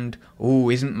sound, ooh,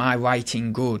 isn't my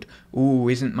writing good? Ooh,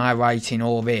 isn't my writing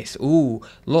all this? Ooh,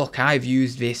 look, I've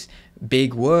used this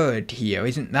big word here,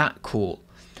 isn't that cool?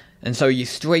 And so you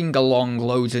string along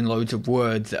loads and loads of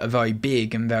words that are very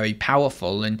big and very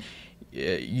powerful, and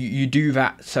you do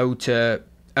that so to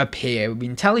appear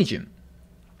intelligent.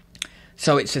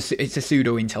 So it's a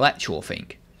pseudo-intellectual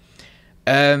thing.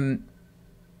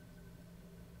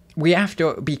 We have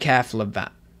to be careful of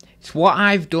that. It's what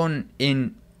I've done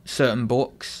in certain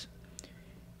books.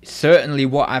 It's certainly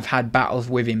what I've had battles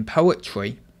with in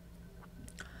poetry.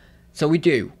 So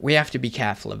we have to be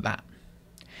careful of that.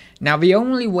 Now, the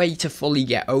only way to fully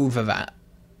get over that,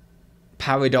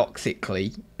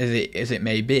 paradoxically as it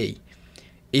may be,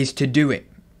 is to do it.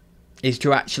 Is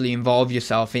to actually involve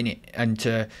yourself in it, and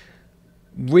to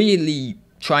really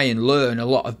try and learn a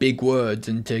lot of big words,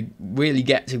 and to really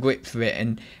get to grips with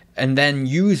it, and then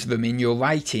use them in your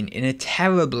writing in a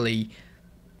terribly,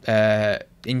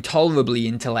 intolerably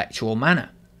intellectual manner.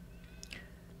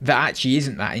 That actually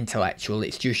isn't that intellectual,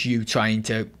 it's just you trying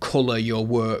to colour your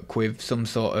work with some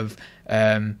sort of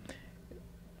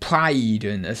pride,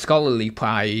 and a scholarly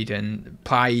pride, and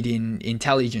pride in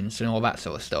intelligence and all that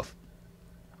sort of stuff.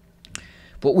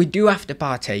 But we do have to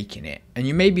partake in it, and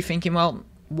you may be thinking, well,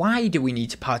 why do we need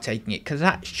to partake in it? Because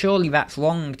surely that's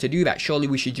wrong to do that, surely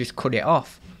we should just cut it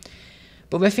off.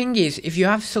 But the thing is, if you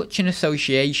have such an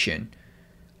association,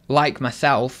 like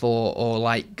myself, or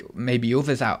like maybe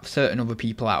certain other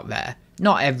people out there,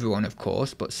 not everyone of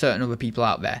course, but certain other people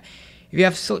out there, if you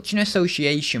have such an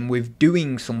association with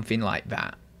doing something like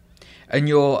that, and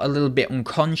you're a little bit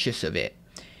unconscious of it,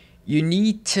 you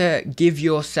need to give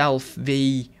yourself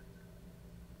the...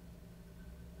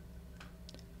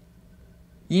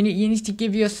 You need to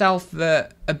give yourself the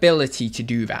ability to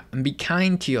do that, and be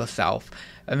kind to yourself,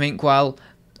 and think, well,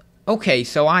 okay,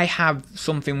 so I have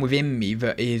something within me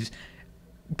that is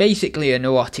basically a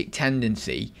neurotic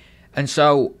tendency, and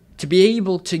so to be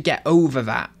able to get over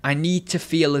that, I need to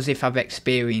feel as if I've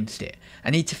experienced it. I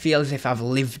need to feel as if I've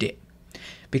lived it.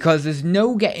 Because there's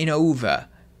no getting over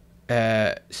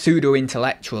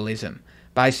pseudo-intellectualism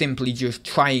by simply just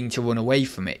trying to run away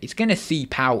from it. It's going to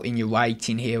seep out in your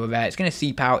writing here or there. It's going to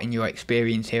seep out in your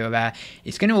experience here or there.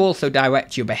 It's going to also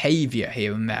direct your behaviour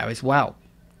here and there as well.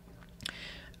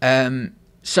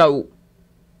 So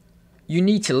you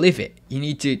need to live it. You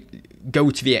need to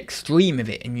go to the extreme of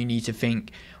it, and you need to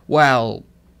think, well,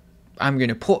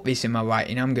 to put this in my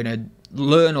writing, I'm going to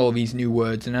learn all these new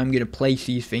words, and I'm going to place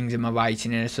these things in my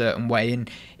writing in a certain way, and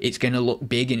it's going to look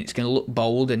big and it's going to look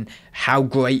bold, and how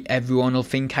great everyone will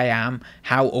think I am,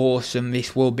 how awesome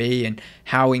this will be, and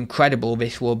how incredible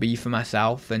this will be for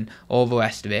myself, and all the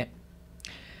rest of it.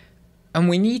 And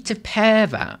we need to pair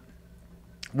that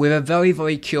with a very,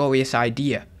 very curious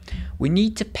idea. We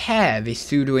need to pair this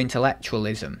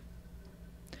pseudo-intellectualism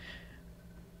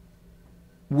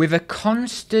with a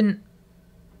constant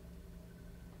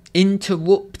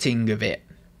interrupting of it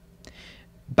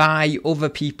by other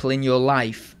people in your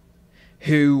life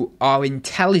who are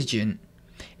intelligent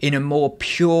in a more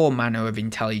pure manner of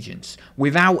intelligence,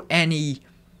 without any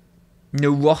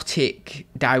neurotic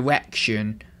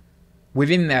direction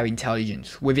within their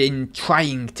intelligence, within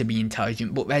trying to be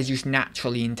intelligent, but they're just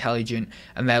naturally intelligent,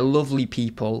 and they're lovely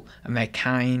people, and they're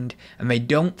kind, and they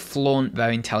don't flaunt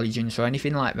their intelligence or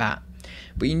anything like that.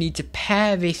 But you need to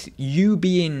pair this, you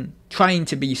trying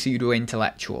to be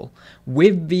pseudo-intellectual,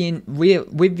 with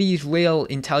these real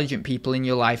intelligent people in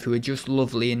your life who are just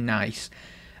lovely and nice,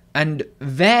 and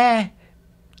their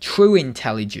true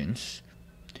intelligence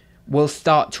will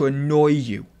start to annoy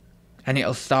you, and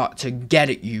it'll start to get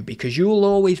at you, because you'll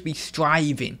always be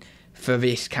striving for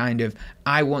this kind of,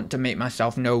 I want to make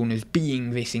myself known as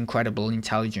being this incredible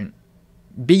intelligent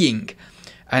being,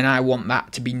 and I want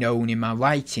that to be known in my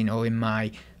writing or in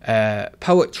my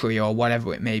poetry or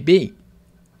whatever it may be,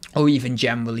 or even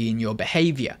generally in your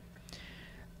behaviour.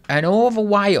 And all the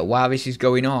while this is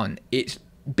going on, it's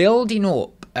building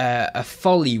up a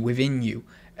folly within you,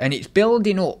 and it's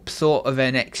building up sort of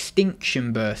an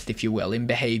extinction burst, if you will, in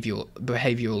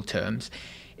behavioural terms,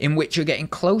 in which you're getting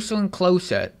closer and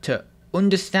closer to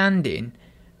understanding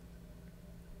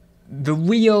the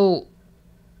real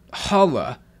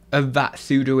horror of that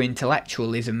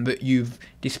pseudo-intellectualism that you've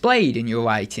displayed in your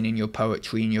writing, in your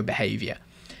poetry, in your behaviour.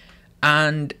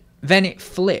 And then it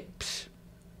flips,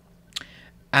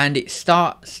 and you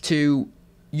start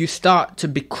to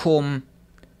become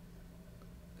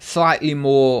slightly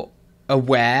more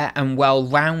aware and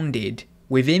well-rounded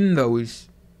within those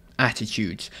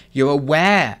attitudes. You're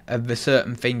aware of the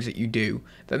certain things that you do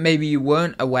that maybe you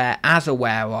weren't as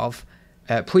aware of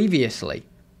previously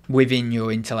within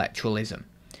your intellectualism.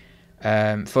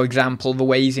 For example, the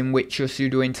ways in which your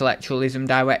pseudo-intellectualism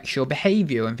directs your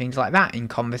behaviour and things like that in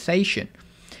conversation.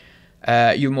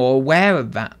 You're more aware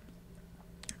of that.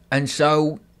 And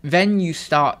so then you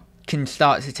can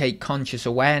start to take conscious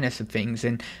awareness of things,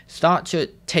 and start to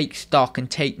take stock and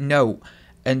take note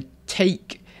and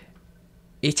take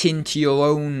it into your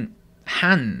own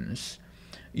hands,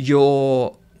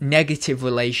 your negative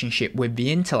relationship with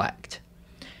the intellect.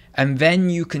 And then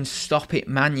you can stop it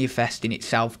manifesting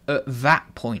itself at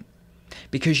that point,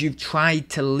 because you've tried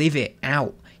to live it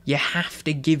out. You have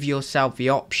to give yourself the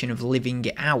option of living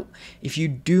it out. If you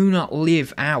do not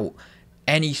live out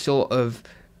any sort of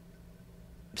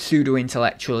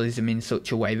pseudo-intellectualism in such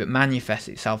a way that manifests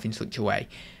itself in such a way,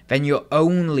 then you're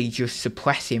only just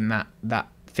suppressing that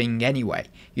thing anyway.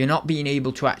 You're not being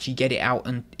able to actually get it out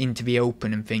and into the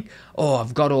open and think, oh,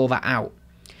 I've got all that out.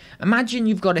 Imagine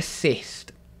you've got a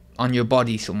cyst on your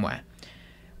body somewhere.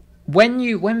 Have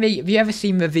you ever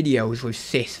seen the videos with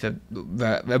cysts?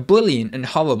 They're brilliant and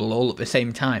horrible all at the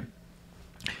same time.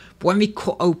 But when we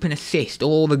cut open a cyst,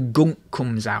 all the gunk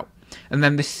comes out, and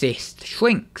then the cyst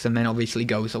shrinks, and then obviously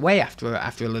goes away after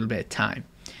a little bit of time.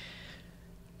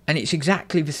 And it's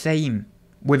exactly the same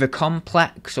with a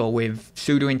complex or with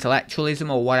pseudo-intellectualism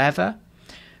or whatever.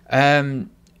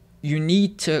 You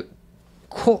need to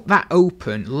cut that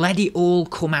open, let it all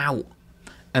come out,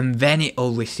 and then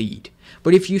it'll recede.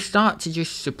 But if you start to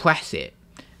just suppress it,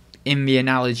 in the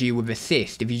analogy with a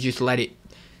cyst, if you just let it,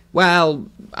 well,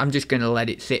 I'm just going to let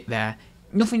it sit there,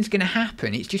 nothing's going to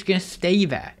happen. It's just going to stay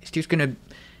there. It's just going to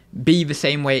be the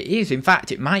same way it is. In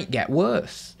fact, it might get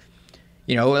worse.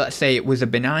 You know, let's say it was a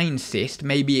benign cyst,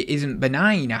 maybe it isn't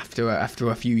benign after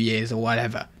a few years or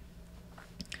whatever.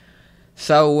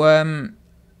 So,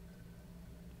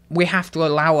 we have to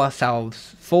allow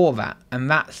ourselves for that, and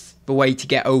that's the way to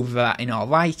get over that in our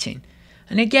writing.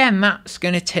 And again, that's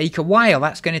going to take a while.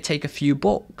 That's going to take a few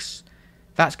books.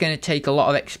 That's going to take a lot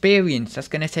of experience. That's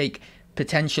going to take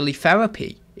potentially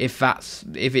therapy if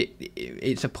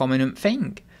it's a prominent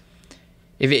thing.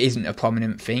 If it isn't a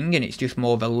prominent thing and it's just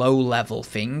more of a low-level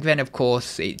thing, then of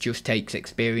course it just takes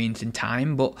experience and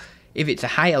time. But if it's a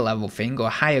higher-level thing or a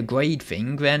higher-grade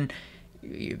thing, then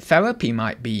therapy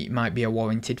might be a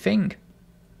warranted thing.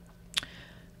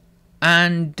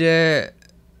 And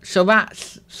so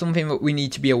that's something that we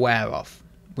need to be aware of.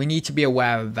 We need to be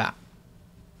aware of that.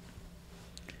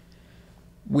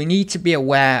 we need to be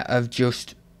aware of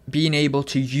just being able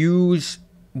to use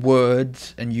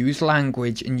words and use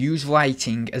language and use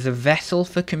writing as a vessel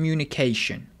for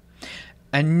communication.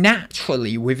 And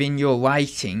naturally within your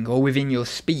writing or within your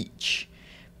speech,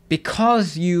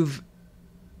 because you've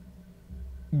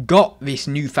got this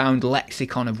newfound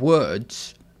lexicon of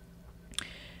words,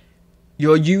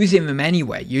 you're using them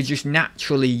anyway. You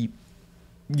naturally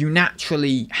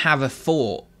have a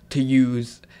thought to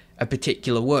use a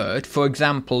particular word. For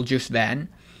example, just then,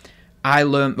 I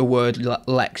learnt the word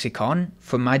lexicon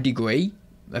from my degree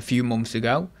a few months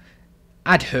ago.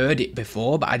 I'd heard it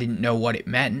before, but I didn't know what it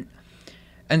meant.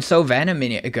 And so then, a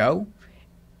minute ago,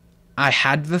 I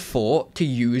had the thought to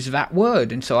use that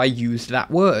word, and so I used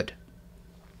that word.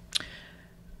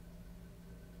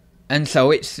 And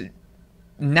so it's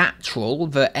natural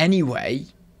that anyway,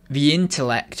 the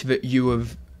intellect that you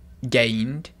have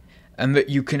gained, and that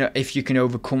you can, if you can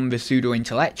overcome the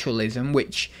pseudo-intellectualism,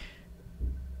 which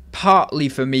partly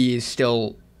for me is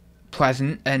still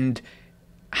present and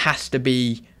has to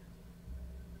be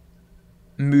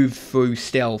moved through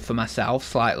still for myself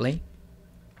slightly.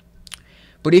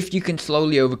 But if you can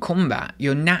slowly overcome that,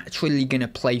 you're naturally going to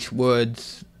place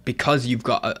words, because you've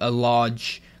got a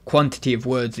large quantity of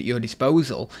words at your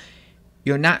disposal,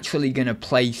 you're naturally going to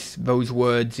place those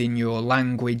words in your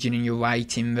language and in your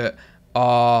writing that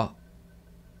are,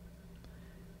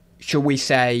 shall we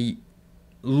say,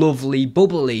 lovely,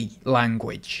 bubbly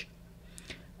language.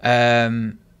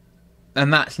 And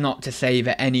that's not to say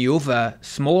that any other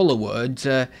smaller words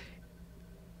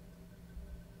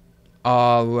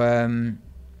are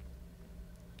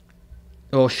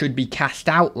or should be cast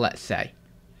out, let's say.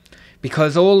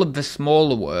 Because all of the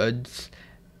smaller words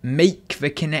make the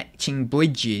connecting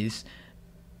bridges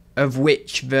of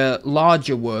which the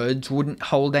larger words wouldn't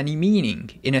hold any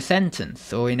meaning in a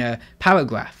sentence or in a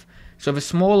paragraph. So the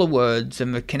smaller words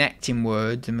and the connecting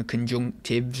words and the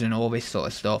conjunctives and all this sort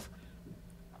of stuff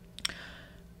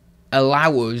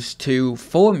allow us to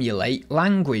formulate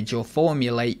language or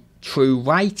formulate true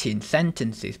writing,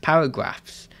 sentences,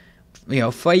 paragraphs,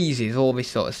 phrases, all this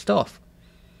sort of stuff.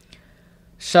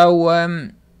 So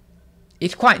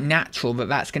it's quite natural that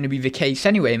that's going to be the case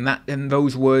anyway, and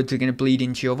those words are going to bleed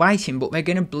into your writing, but they're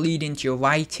going to bleed into your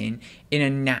writing in a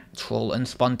natural and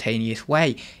spontaneous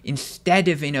way, instead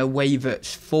of in a way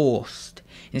that's forced,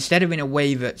 instead of in a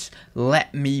way that's,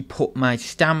 let me put my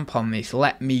stamp on this,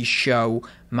 let me show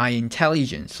my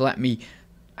intelligence, let me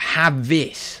have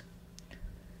this.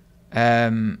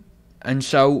 And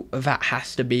so that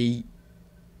has to be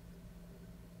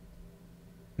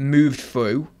moved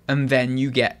through, and then you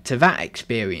get to that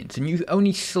experience, and you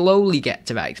only slowly get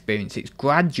to that experience. It's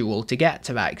gradual to get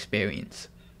to that experience.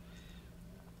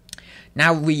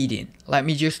 Now reading, let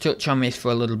me just touch on this for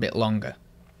a little bit longer,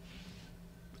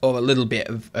 or a little bit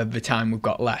of the time we've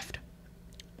got left.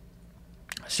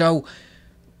 So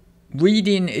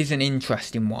reading is an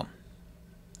interesting one.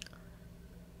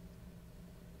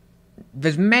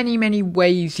 There's many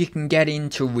ways you can get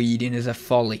into reading as a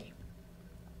folly.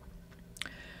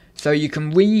 So you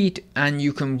can read, and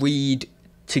you can read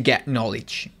to get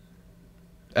knowledge.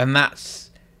 And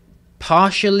that's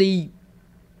partially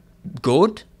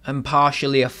good and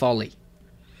partially a folly.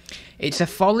 It's a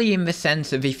folly in the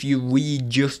sense of if you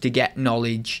read just to get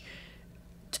knowledge,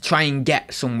 to try and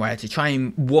get somewhere, to try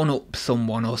and one-up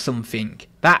someone or something.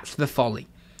 That's the folly.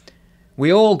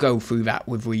 We all go through that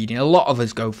with reading. A lot of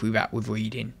us go through that with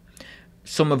reading.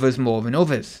 Some of us more than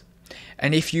others.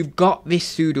 And if you've got this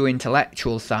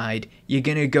pseudo-intellectual side, you're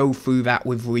going to go through that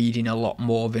with reading a lot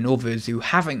more than others who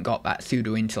haven't got that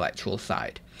pseudo-intellectual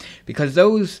side. Because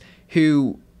those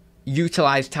who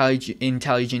utilise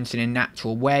intelligence in a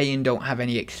natural way and don't have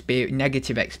any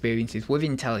negative experiences with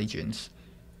intelligence,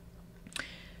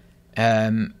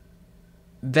 then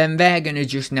they're going to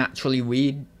just naturally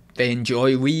read. They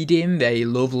enjoy reading, they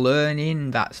love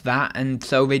learning, that's that, and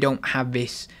so they don't have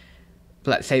this,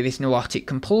 let's say, this neurotic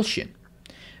compulsion.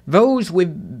 Those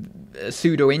with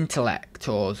pseudo-intellect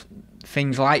or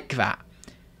things like that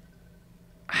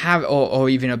have, or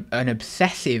even an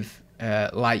obsessive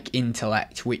like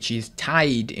intellect, which is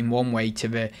tied in one way to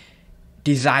the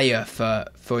desire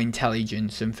for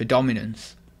intelligence and for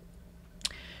dominance,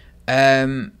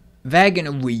 they're going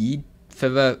to read for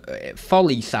the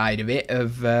folly side of it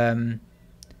of, I'm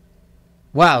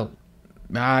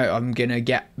going to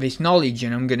get this knowledge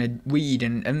and I'm going to read.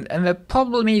 And the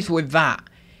problem is with that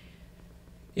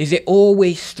is it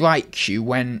always strikes you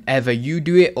whenever you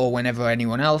do it or whenever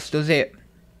anyone else does it,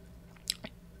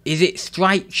 is it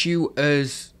strikes you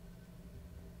as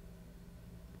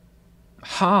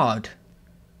hard,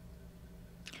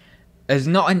 as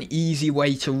not an easy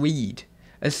way to read,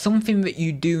 as something that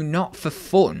you do not for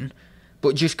fun,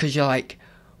 but just because you're like,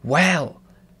 well,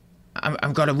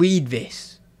 I've got to read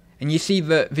this. And you see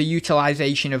the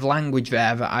utilisation of language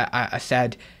there that I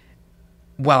said,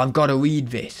 well, I've got to read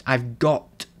this. I've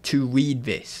got to read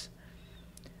this.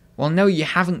 Well, no, you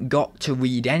haven't got to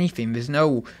read anything. There's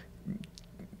no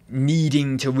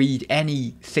needing to read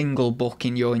any single book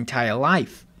in your entire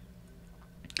life.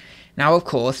 Now, of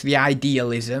course, the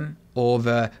idealism or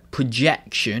the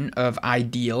projection of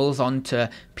ideals onto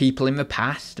people in the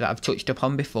past that I've touched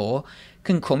upon before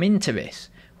can come into this.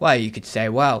 Well, you could say,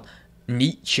 well,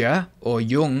 Nietzsche or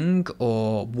Jung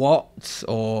or Watts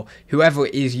or whoever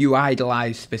it is you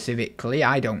idolise specifically,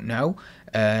 I don't know,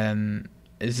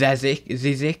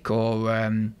 Zizek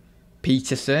or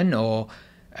Peterson or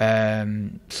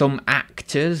some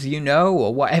actors,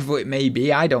 or whatever it may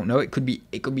be, I don't know, it could be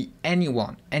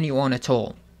anyone at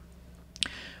all.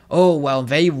 Oh, well,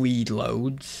 they read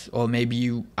loads, or maybe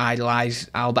you idolise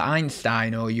Albert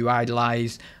Einstein, or you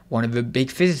idolise one of the big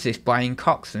physicists, Brian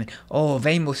Cox, and oh,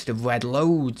 they must have read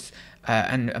loads,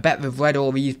 and I bet they've read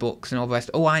all these books and all the rest.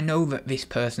 Oh, I know that this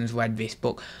person's read this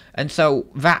book, and so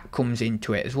that comes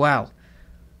into it as well.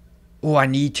 Oh, I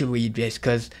need to read this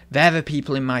because they're the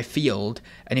people in my field,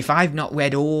 and if I've not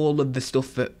read all of the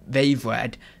stuff that they've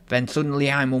read, then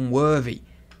suddenly I'm unworthy.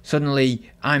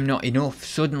 Suddenly I'm not enough.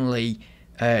 Suddenly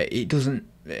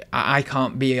I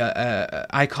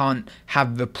can't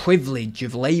have the privilege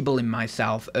of labeling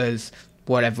myself as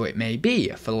whatever it may be,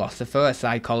 a philosopher, a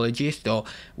psychologist, or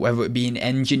whether it be an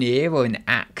engineer or an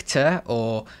actor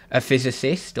or a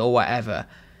physicist or whatever.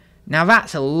 Now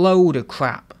that's a load of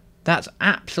crap. That's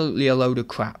absolutely a load of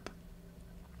crap.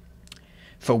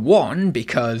 For one,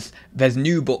 because there's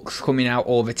new books coming out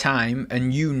all the time,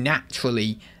 and you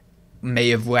naturally may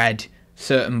have read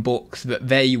certain books that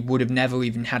they would have never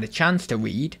even had a chance to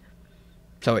read.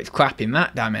 So it's crap in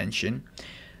that dimension.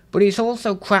 But it's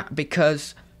also crap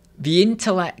because the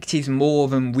intellect is more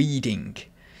than reading.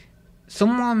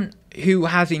 Someone who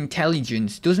has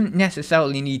intelligence doesn't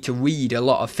necessarily need to read a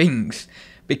lot of things,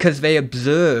 because they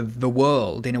observe the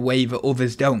world in a way that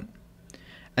others don't.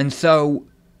 And so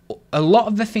a lot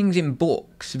of the things in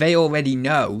books they already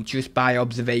know just by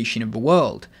observation of the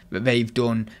world, that they've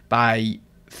done by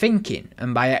thinking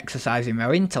and by exercising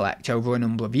their intellect over a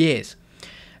number of years.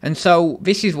 And so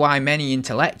this is why many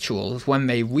intellectuals, when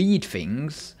they read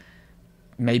things,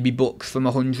 maybe books from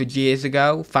 100 years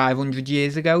ago, 500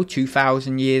 years ago,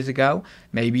 2,000 years ago,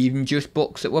 maybe even just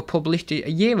books that were published a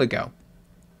year ago,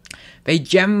 they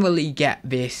generally get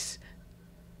this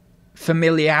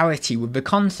familiarity with the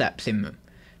concepts in them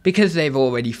because they've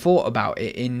already thought about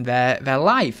it in their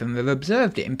life and they've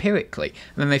observed it empirically.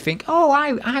 And then they think, oh,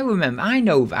 I remember, I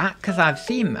know that because I've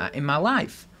seen that in my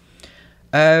life.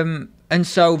 And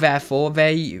so therefore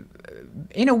they,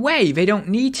 in a way, they don't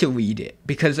need to read it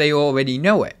because they already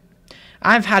know it.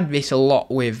 I've had this a lot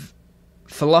with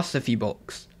philosophy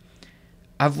books.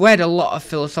 I've read a lot of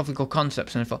philosophical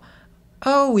concepts and I thought,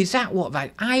 oh, is that what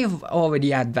that... I've already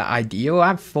had that idea, or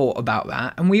I've thought about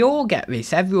that, and we all get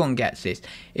this, everyone gets this.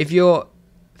 If you're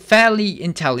fairly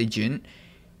intelligent,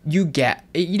 you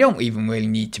don't even really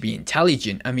need to be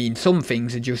intelligent. I mean, some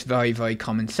things are just very, very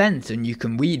common sense, and you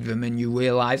can read them and you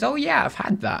realise, oh yeah, I've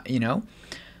had that,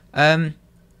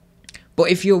 But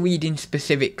if you're reading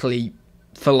specifically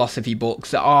philosophy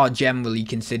books that are generally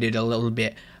considered a little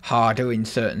bit harder in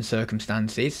certain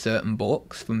circumstances, certain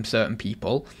books from certain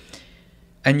people,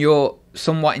 and you're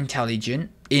somewhat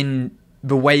intelligent in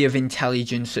the way of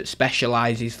intelligence that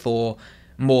specialises for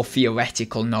more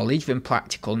theoretical knowledge than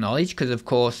practical knowledge, because of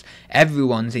course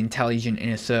everyone's intelligent in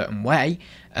a certain way,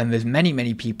 and there's many,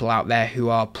 many people out there who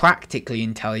are practically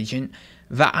intelligent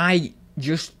that I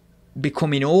just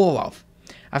become in awe of.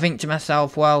 I think to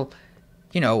myself, well,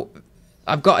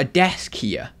 I've got a desk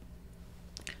here.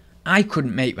 I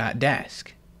couldn't make that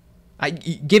desk.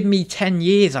 Give me 10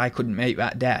 years, I couldn't make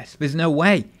that desk. There's no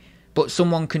way. But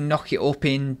someone can knock it up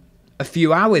in a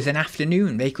few hours, an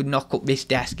afternoon. They could knock up this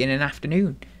desk in an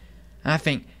afternoon. And I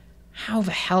think, how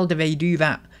the hell do they do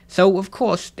that? So, of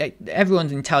course,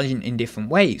 everyone's intelligent in different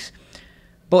ways.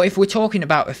 But if we're talking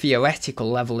about a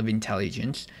theoretical level of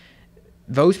intelligence,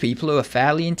 those people who are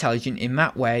fairly intelligent in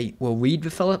that way will read the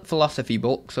philosophy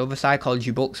books or the psychology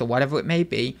books or whatever it may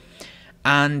be,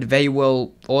 and they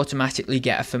will automatically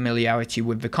get a familiarity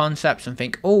with the concepts and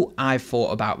think, oh, I've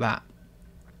thought about that.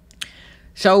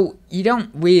 So you don't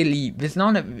really,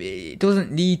 it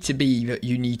doesn't need to be that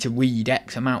you need to read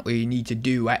X amount, or you need to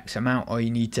do X amount, or you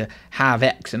need to have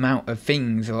X amount of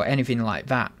things or anything like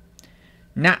that.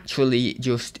 Naturally,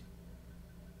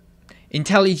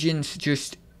 intelligence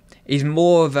just is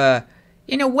more of a,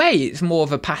 in a way, it's more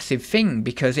of a passive thing,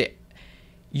 because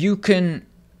you can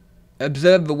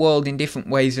observe the world in different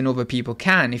ways than other people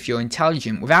can if you're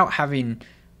intelligent, without having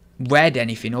read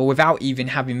anything, or without even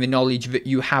having the knowledge that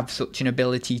you have such an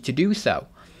ability to do so.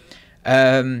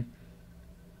 And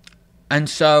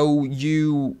so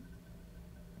you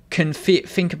can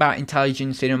think about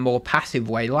intelligence in a more passive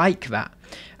way like that.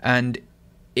 And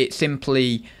it's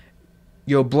simply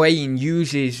your brain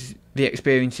uses the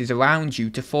experiences around you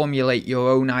to formulate your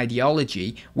own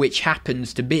ideology, which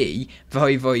happens to be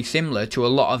very, very similar to a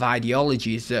lot of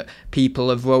ideologies that people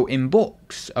have wrote in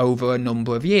books over a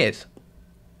number of years.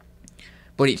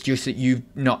 But it's just that you've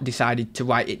not decided to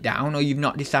write it down, or you've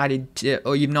not decided to,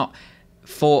 or you've not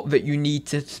thought that you need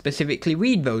to specifically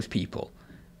read those people.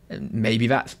 And maybe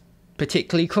that's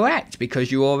particularly correct, because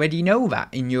you already know that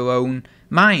in your own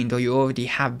mind, or you already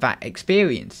have that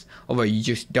experience, although you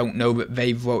just don't know that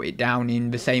they've wrote it down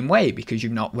in the same way because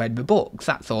you've not read the books.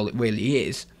 That's all it really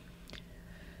is.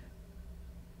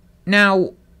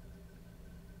 Now,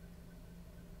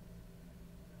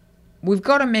 we've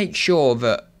got to make sure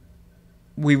that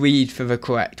we read for the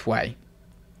correct way.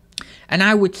 And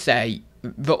I would say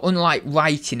that unlike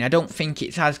writing, I don't think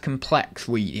it's as complex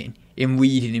reading in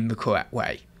the correct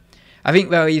way. I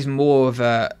think there is more of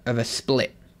a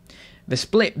split. The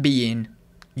split being,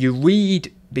 you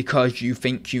read because you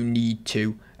think you need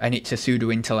to, and it's a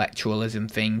pseudo-intellectualism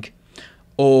thing,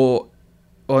 or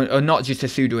not just a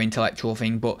pseudo-intellectual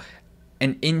thing, but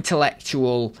an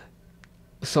intellectual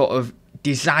sort of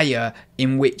desire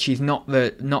in which is not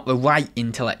the right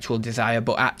intellectual desire,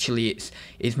 but actually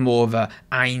it's more of a,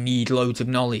 I need loads of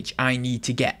knowledge, I need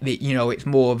to get the, it's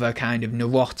more of a kind of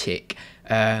neurotic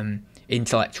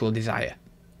intellectual desire.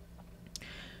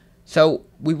 So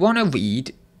we want to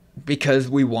read because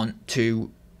we want to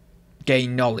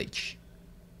gain knowledge.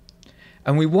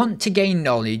 And we want to gain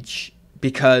knowledge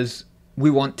because we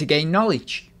want to gain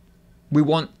knowledge. We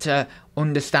want to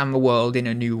understand the world in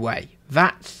a new way.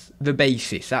 That's the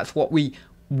basis. That's what we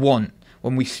want.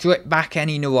 When we strip back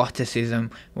any neuroticism,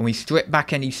 when we strip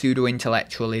back any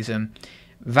pseudo-intellectualism,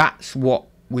 that's what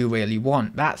we really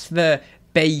want. That's the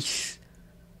base,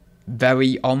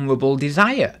 very honourable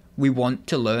desire. We want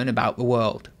to learn about the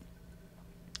world.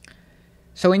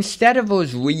 So instead of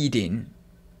us reading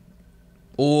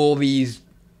all these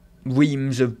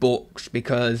reams of books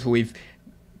because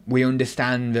we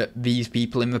understand that these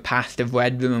people in the past have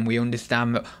read them, and we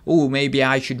understand that, maybe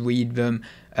I should read them,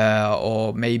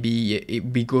 or maybe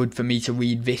it'd be good for me to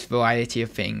read this variety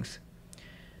of things,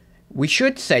 we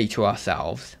should say to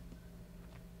ourselves,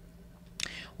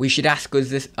 we should ask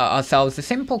ourselves the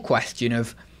simple question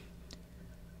of,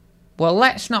 well,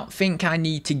 let's not think I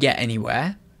need to get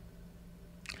anywhere,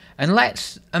 and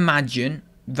let's imagine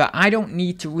that I don't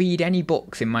need to read any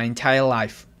books in my entire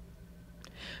life.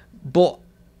 But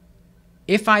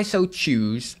if I so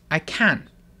choose, I can.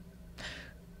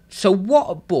 So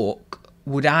what book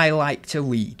would I like to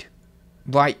read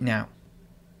right now?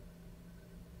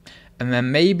 And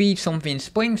then maybe something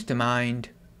springs to mind.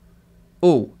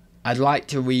 I'd like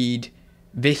to read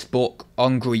this book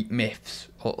on Greek myths.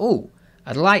 Or,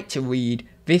 I'd like to read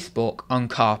this book on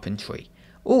carpentry.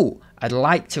 I'd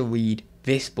like to read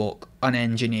this book on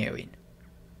engineering.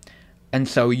 And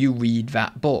so you read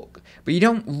that book. But you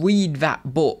don't read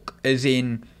that book as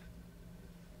in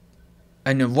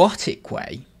a neurotic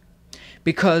way,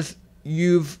 because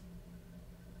you've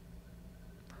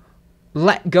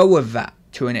let go of that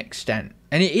to an extent.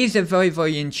 And it is a very,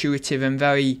 very intuitive and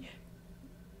very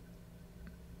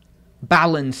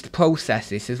balanced process,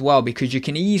 this as well, because you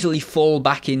can easily fall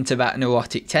back into that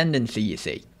neurotic tendency, you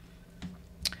see.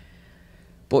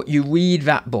 But you read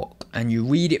that book, and you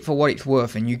read it for what it's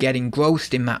worth, and you get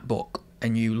engrossed in that book,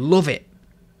 and you love it,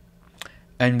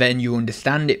 and then you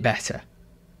understand it better.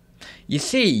 You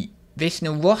see, this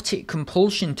neurotic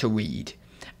compulsion to read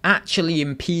actually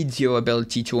impedes your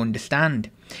ability to understand,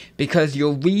 because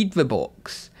you'll read the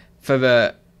books for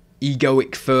the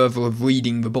egoic fervour of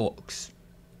reading the books,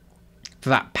 for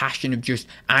that passion of just,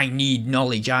 I need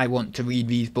knowledge, I want to read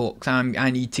these books, I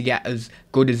need to get as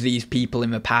good as these people in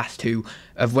the past who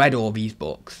have read all these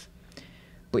books.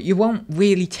 But you won't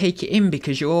really take it in,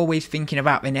 because you're always thinking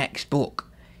about the next book.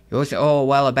 You always say,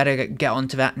 I better get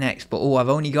onto that next, but I've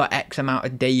only got X amount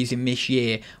of days in this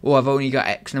year, I've only got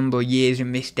X number of years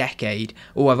in this decade,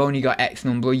 I've only got X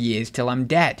number of years till I'm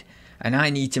dead, and I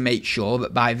need to make sure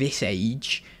that by this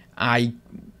age, I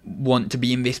want to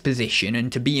be in this position,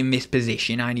 and to be in this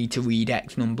position, I need to read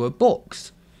X number of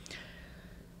books.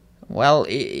 Well,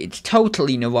 it's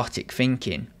totally neurotic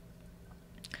thinking.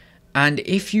 And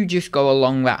if you just go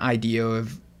along that idea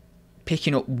of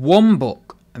picking up one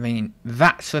book I mean,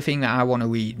 that's the thing that I want to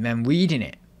read, and then reading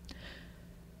it,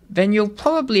 then you'll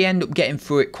probably end up getting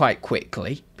through it quite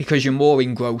quickly because you're more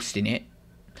engrossed in it.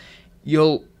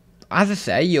 As I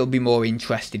say, you'll be more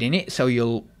interested in it, so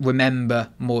you'll remember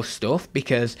more stuff,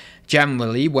 because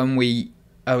generally when we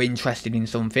are interested in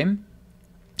something,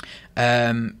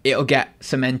 it'll get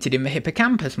cemented in the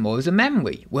hippocampus more as a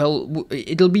memory. Well,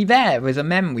 it'll be there as a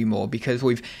memory more because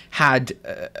we've had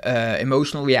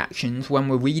emotional reactions when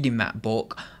we're reading that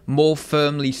book more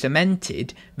firmly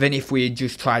cemented than if we had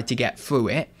just tried to get through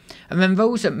it. And then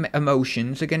those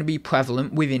emotions are going to be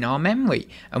prevalent within our memory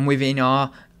and within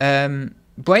our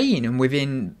brain and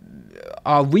within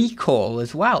our recall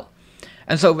as well.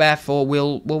 And so therefore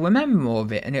we'll remember more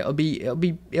of it, and it'll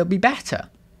be better.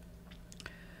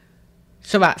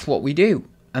 So that's what we do,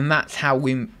 and that's how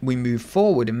we move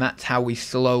forward, and that's how we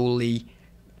slowly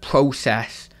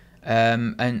process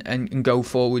and go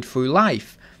forward through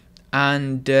life.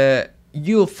 And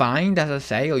you'll find, as I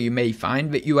say, or you may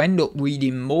find, that you end up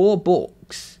reading more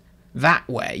books that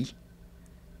way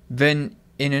than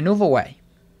in another way.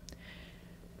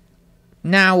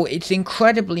 Now, it's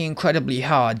incredibly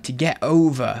hard to get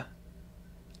over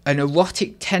an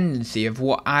erotic tendency of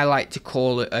what I like to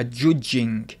call a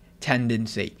judging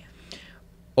tendency,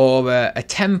 or a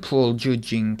temporal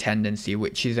judging tendency,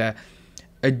 which is a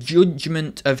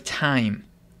judgment of time.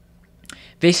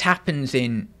 This happens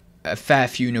in a fair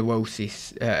few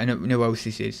neuroses. There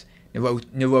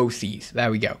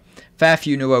we go. Fair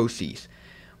few neuroses,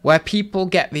 where people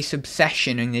get this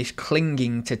obsession and this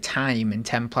clinging to time and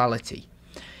temporality,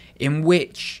 in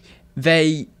which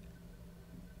they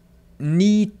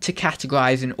need to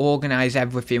categorize and organize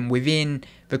everything within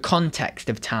the context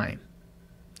of time.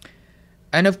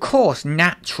 And of course,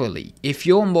 naturally, if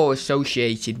you're more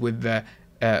associated with the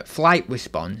flight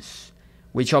response,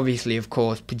 which obviously, of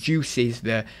course, produces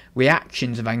the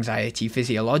reactions of anxiety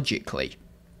physiologically,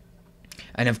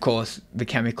 and of course, the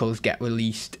chemicals get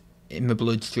released in the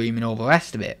bloodstream and all the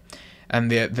rest of it, and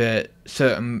the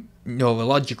certain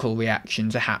neurological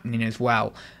reactions are happening as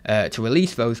well to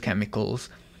release those chemicals,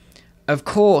 of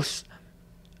course,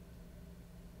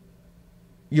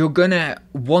 you're going to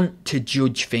want to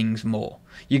judge things more.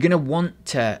 You're going to want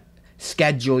to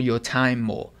schedule your time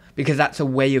more, because that's a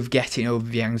way of getting over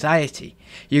the anxiety.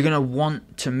 You're going to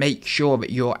want to make sure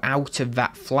that you're out of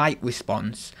that flight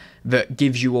response that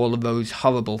gives you all of those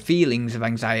horrible feelings of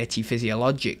anxiety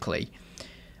physiologically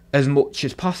as much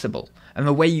as possible. And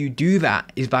the way you do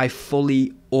that is by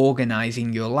fully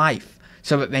organizing your life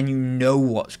so that then you know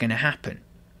what's going to happen.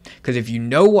 Because if you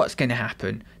know what's going to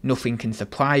happen, nothing can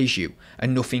surprise you,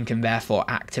 and nothing can therefore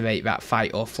activate that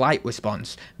fight or flight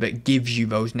response that gives you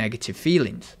those negative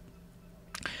feelings.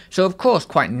 So of course,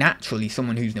 quite naturally,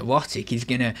 someone who's neurotic is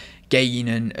going to gain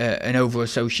an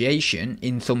over-association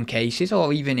in some cases,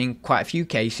 or even in quite a few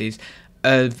cases,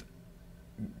 of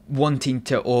wanting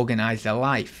to organise their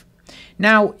life.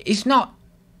 Now, it's not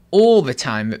all the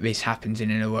time that this happens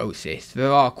in a neurosis.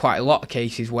 There are quite a lot of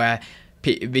cases where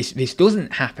this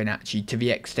doesn't happen actually to the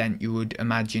extent you would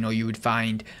imagine or you would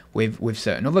find with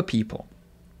certain other people.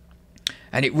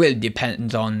 And it really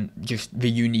depends on just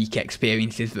the unique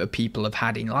experiences that people have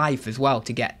had in life as well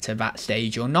to get to that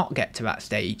stage or not get to that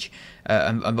stage,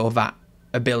 or that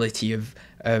ability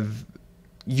of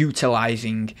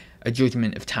utilising a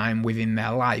judgment of time within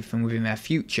their life and within their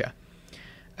future.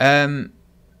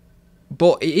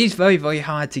 But it is very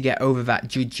hard to get over that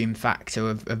judging factor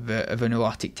of a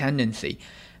neurotic tendency.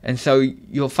 And so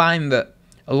you'll find that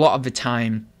a lot of the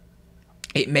time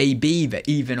it may be that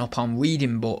even upon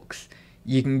reading books,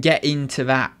 you can get into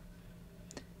that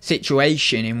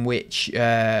situation in which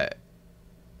you're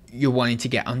wanting to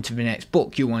get onto the next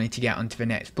book,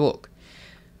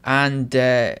 And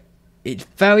it's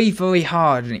very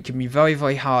hard, and it can be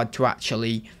very hard to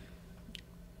actually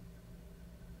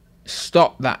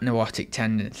stop that neurotic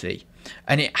tendency.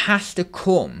 And it has to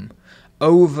come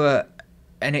over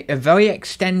a very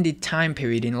extended time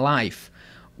period in life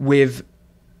with,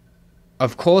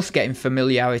 of course, getting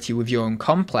familiarity with your own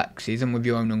complexes and with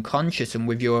your own unconscious and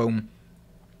with your own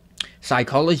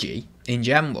psychology in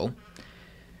general.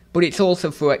 But it's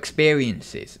also through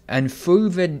experiences, and through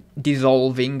the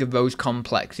dissolving of those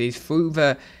complexes, through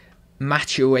the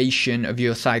maturation of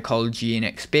your psychology and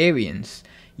experience,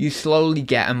 you slowly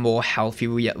get a more healthy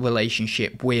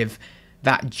relationship with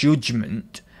that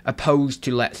judgment, opposed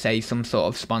to, let's say, some sort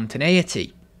of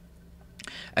spontaneity.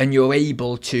 And you're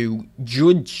able to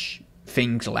judge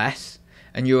things less,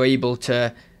 and you're able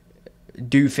to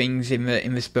do things in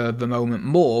the spur of the moment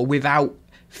more without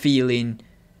feeling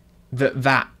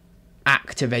that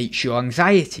activates your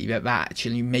anxiety, that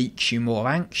actually makes you more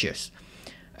anxious.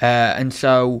 And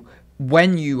so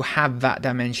when you have that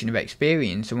dimension of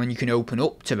experience, and when you can open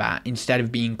up to that instead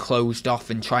of being closed off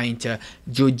and trying to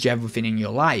judge everything in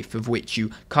your life, of which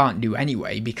you can't do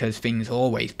anyway because things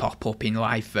always pop up in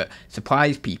life that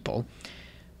surprise people,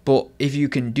 but if you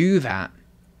can do that,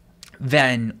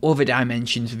 then other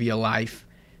dimensions of your life,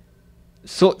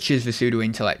 such as the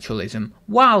pseudo-intellectualism,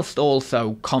 whilst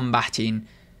also combating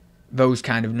those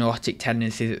kind of neurotic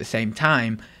tendencies at the same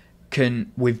time,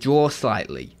 can withdraw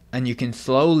slightly. And you can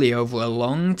slowly, over a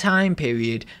long time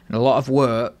period and a lot of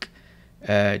work,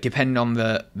 depending on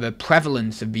the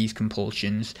prevalence of these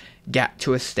compulsions, get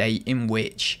to a state in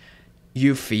which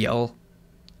you feel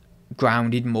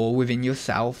grounded more within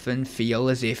yourself and feel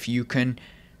as if you can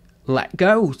let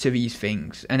go to these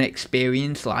things and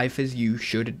experience life as you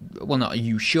should. Well, not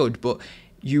you should, but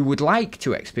you would like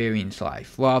to experience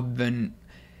life, rather than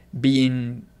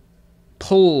being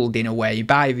pulled in a way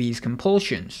by these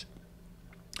compulsions.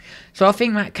 So I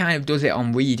think that kind of does it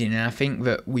on reading, and I think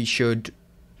that we should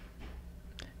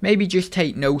maybe just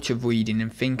take note of reading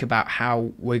and think about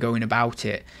how we're going about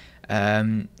it,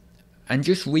 and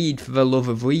just read for the love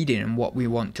of reading and what we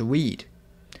want to read.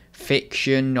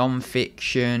 Fiction,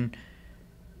 non-fiction,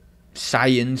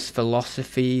 science,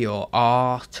 philosophy, or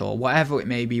art, or whatever it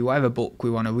may be, whatever book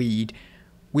we want to read,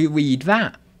 we read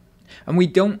that. And we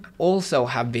don't also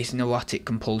have this neurotic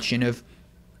compulsion of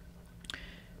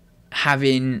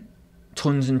having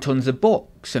tons and tons of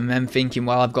books and then thinking,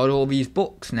 well, I've got all these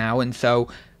books now, and so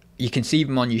you can see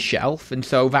them on your shelf, and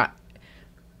so that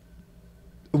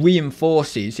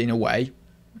reinforces, in a way,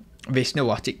 this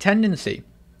neurotic tendency.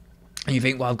 And you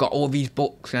think, well, I've got all these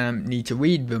books and I need to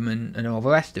read them and all the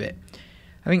rest of it.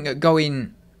 I think that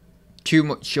going too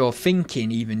much or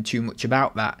thinking even too much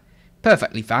about that,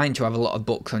 perfectly fine to have a lot of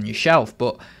books on your shelf,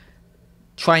 but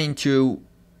trying to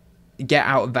get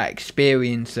out of that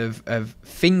experience of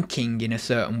thinking in a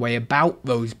certain way about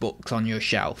those books on your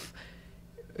shelf,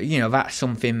 that's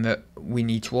something that we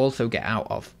need to also get out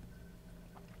of.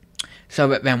 So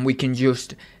that then we can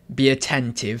just be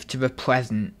attentive to the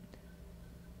present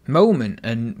moment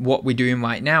and what we're doing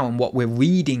right now and what we're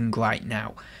reading right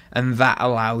now, and that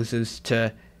allows us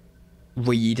to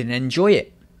read and enjoy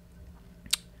it.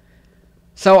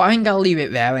 So I think I'll leave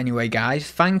it there anyway, guys.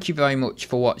 Thank you very much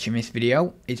for watching this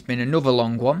video. It's been another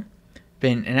long one,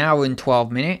 been an hour and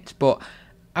 12 minutes, but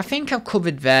I think I've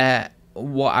covered there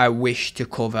what I wish to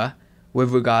cover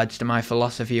with regards to my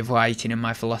philosophy of writing and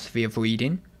my philosophy of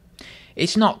reading.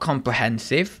 It's not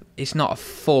comprehensive, it's not a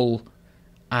full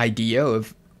idea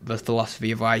of the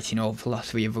philosophy of writing or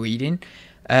philosophy of reading.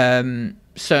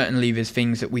 Certainly there's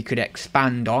things that we could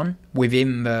expand on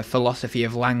within the philosophy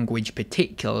of language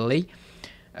particularly,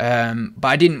 but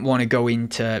I didn't want to go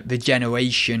into the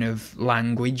generation of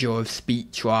language, or of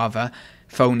speech rather,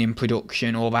 phone-in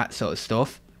production, all that sort of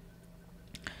stuff,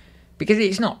 because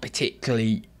it's not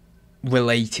particularly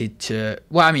related to,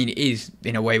 well, I mean, it is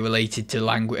in a way related to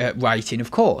writing,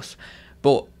 of course,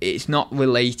 but it's not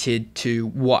related to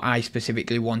what I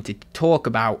specifically wanted to talk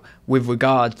about with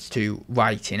regards to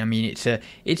writing. I mean,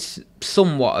 it's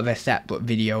somewhat of a separate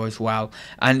video as well,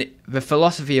 and the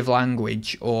philosophy of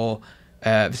language, or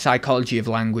the psychology of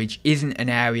language, isn't an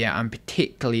area I'm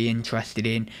particularly interested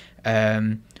in,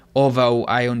 although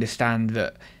I understand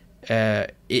that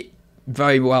it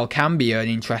very well can be an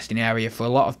interesting area for a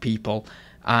lot of people,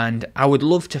 and I would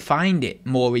love to find it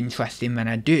more interesting than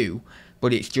I do,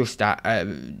 but it's just that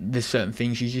there's certain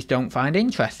things you just don't find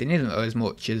interesting, isn't there, as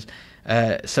much as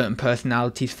certain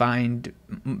personalities find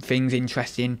things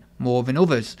interesting more than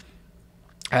others.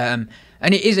 And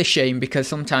it is a shame, because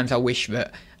sometimes I wish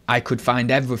that I could find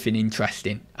everything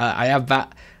interesting. I have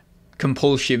that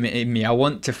compulsion in me. I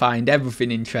want to find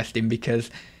everything interesting, because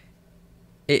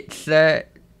it'd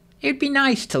be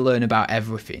nice to learn about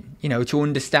everything, to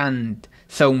understand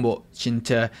so much and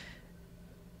to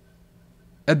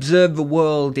observe the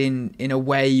world in a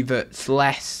way that's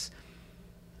less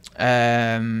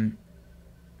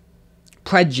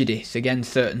prejudice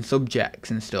against certain subjects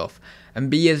and stuff, and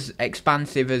be as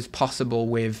expansive as possible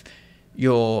with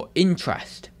your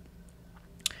interest.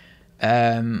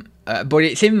 But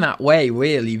it's in that way,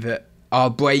 really, that our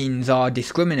brains are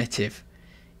discriminative,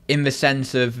 in the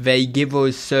sense of they give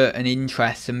us certain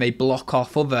interests and they block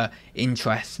off other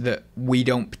interests that we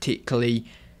don't particularly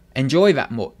enjoy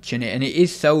that much. And it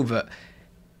is so that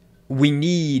we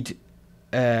need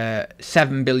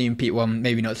 7 billion people, well,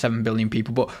 maybe not 7 billion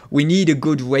people, but we need a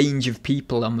good range of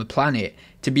people on the planet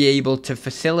to be able to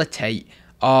facilitate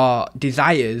our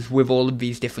desires with all of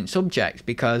these different subjects,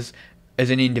 because as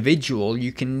an individual,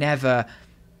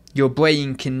 your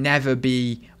brain can never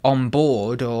be on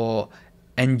board or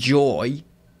enjoy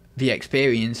the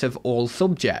experience of all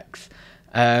subjects.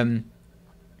 And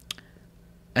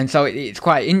so it's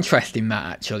quite interesting, that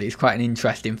actually. It's quite an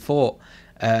interesting thought.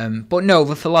 But no,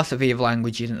 the philosophy of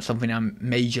language isn't something I'm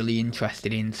majorly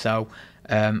interested in, so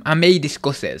I may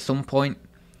discuss it at some point.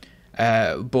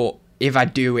 But if I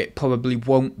do, it probably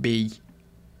won't be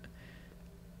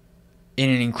in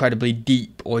an incredibly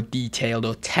deep or detailed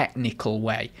or technical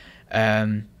way.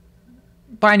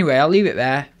 But anyway, I'll leave it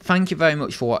there. Thank you very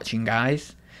much for watching,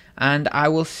 guys, and I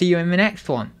will see you in the next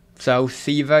one. So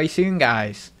see you very soon,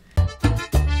 guys.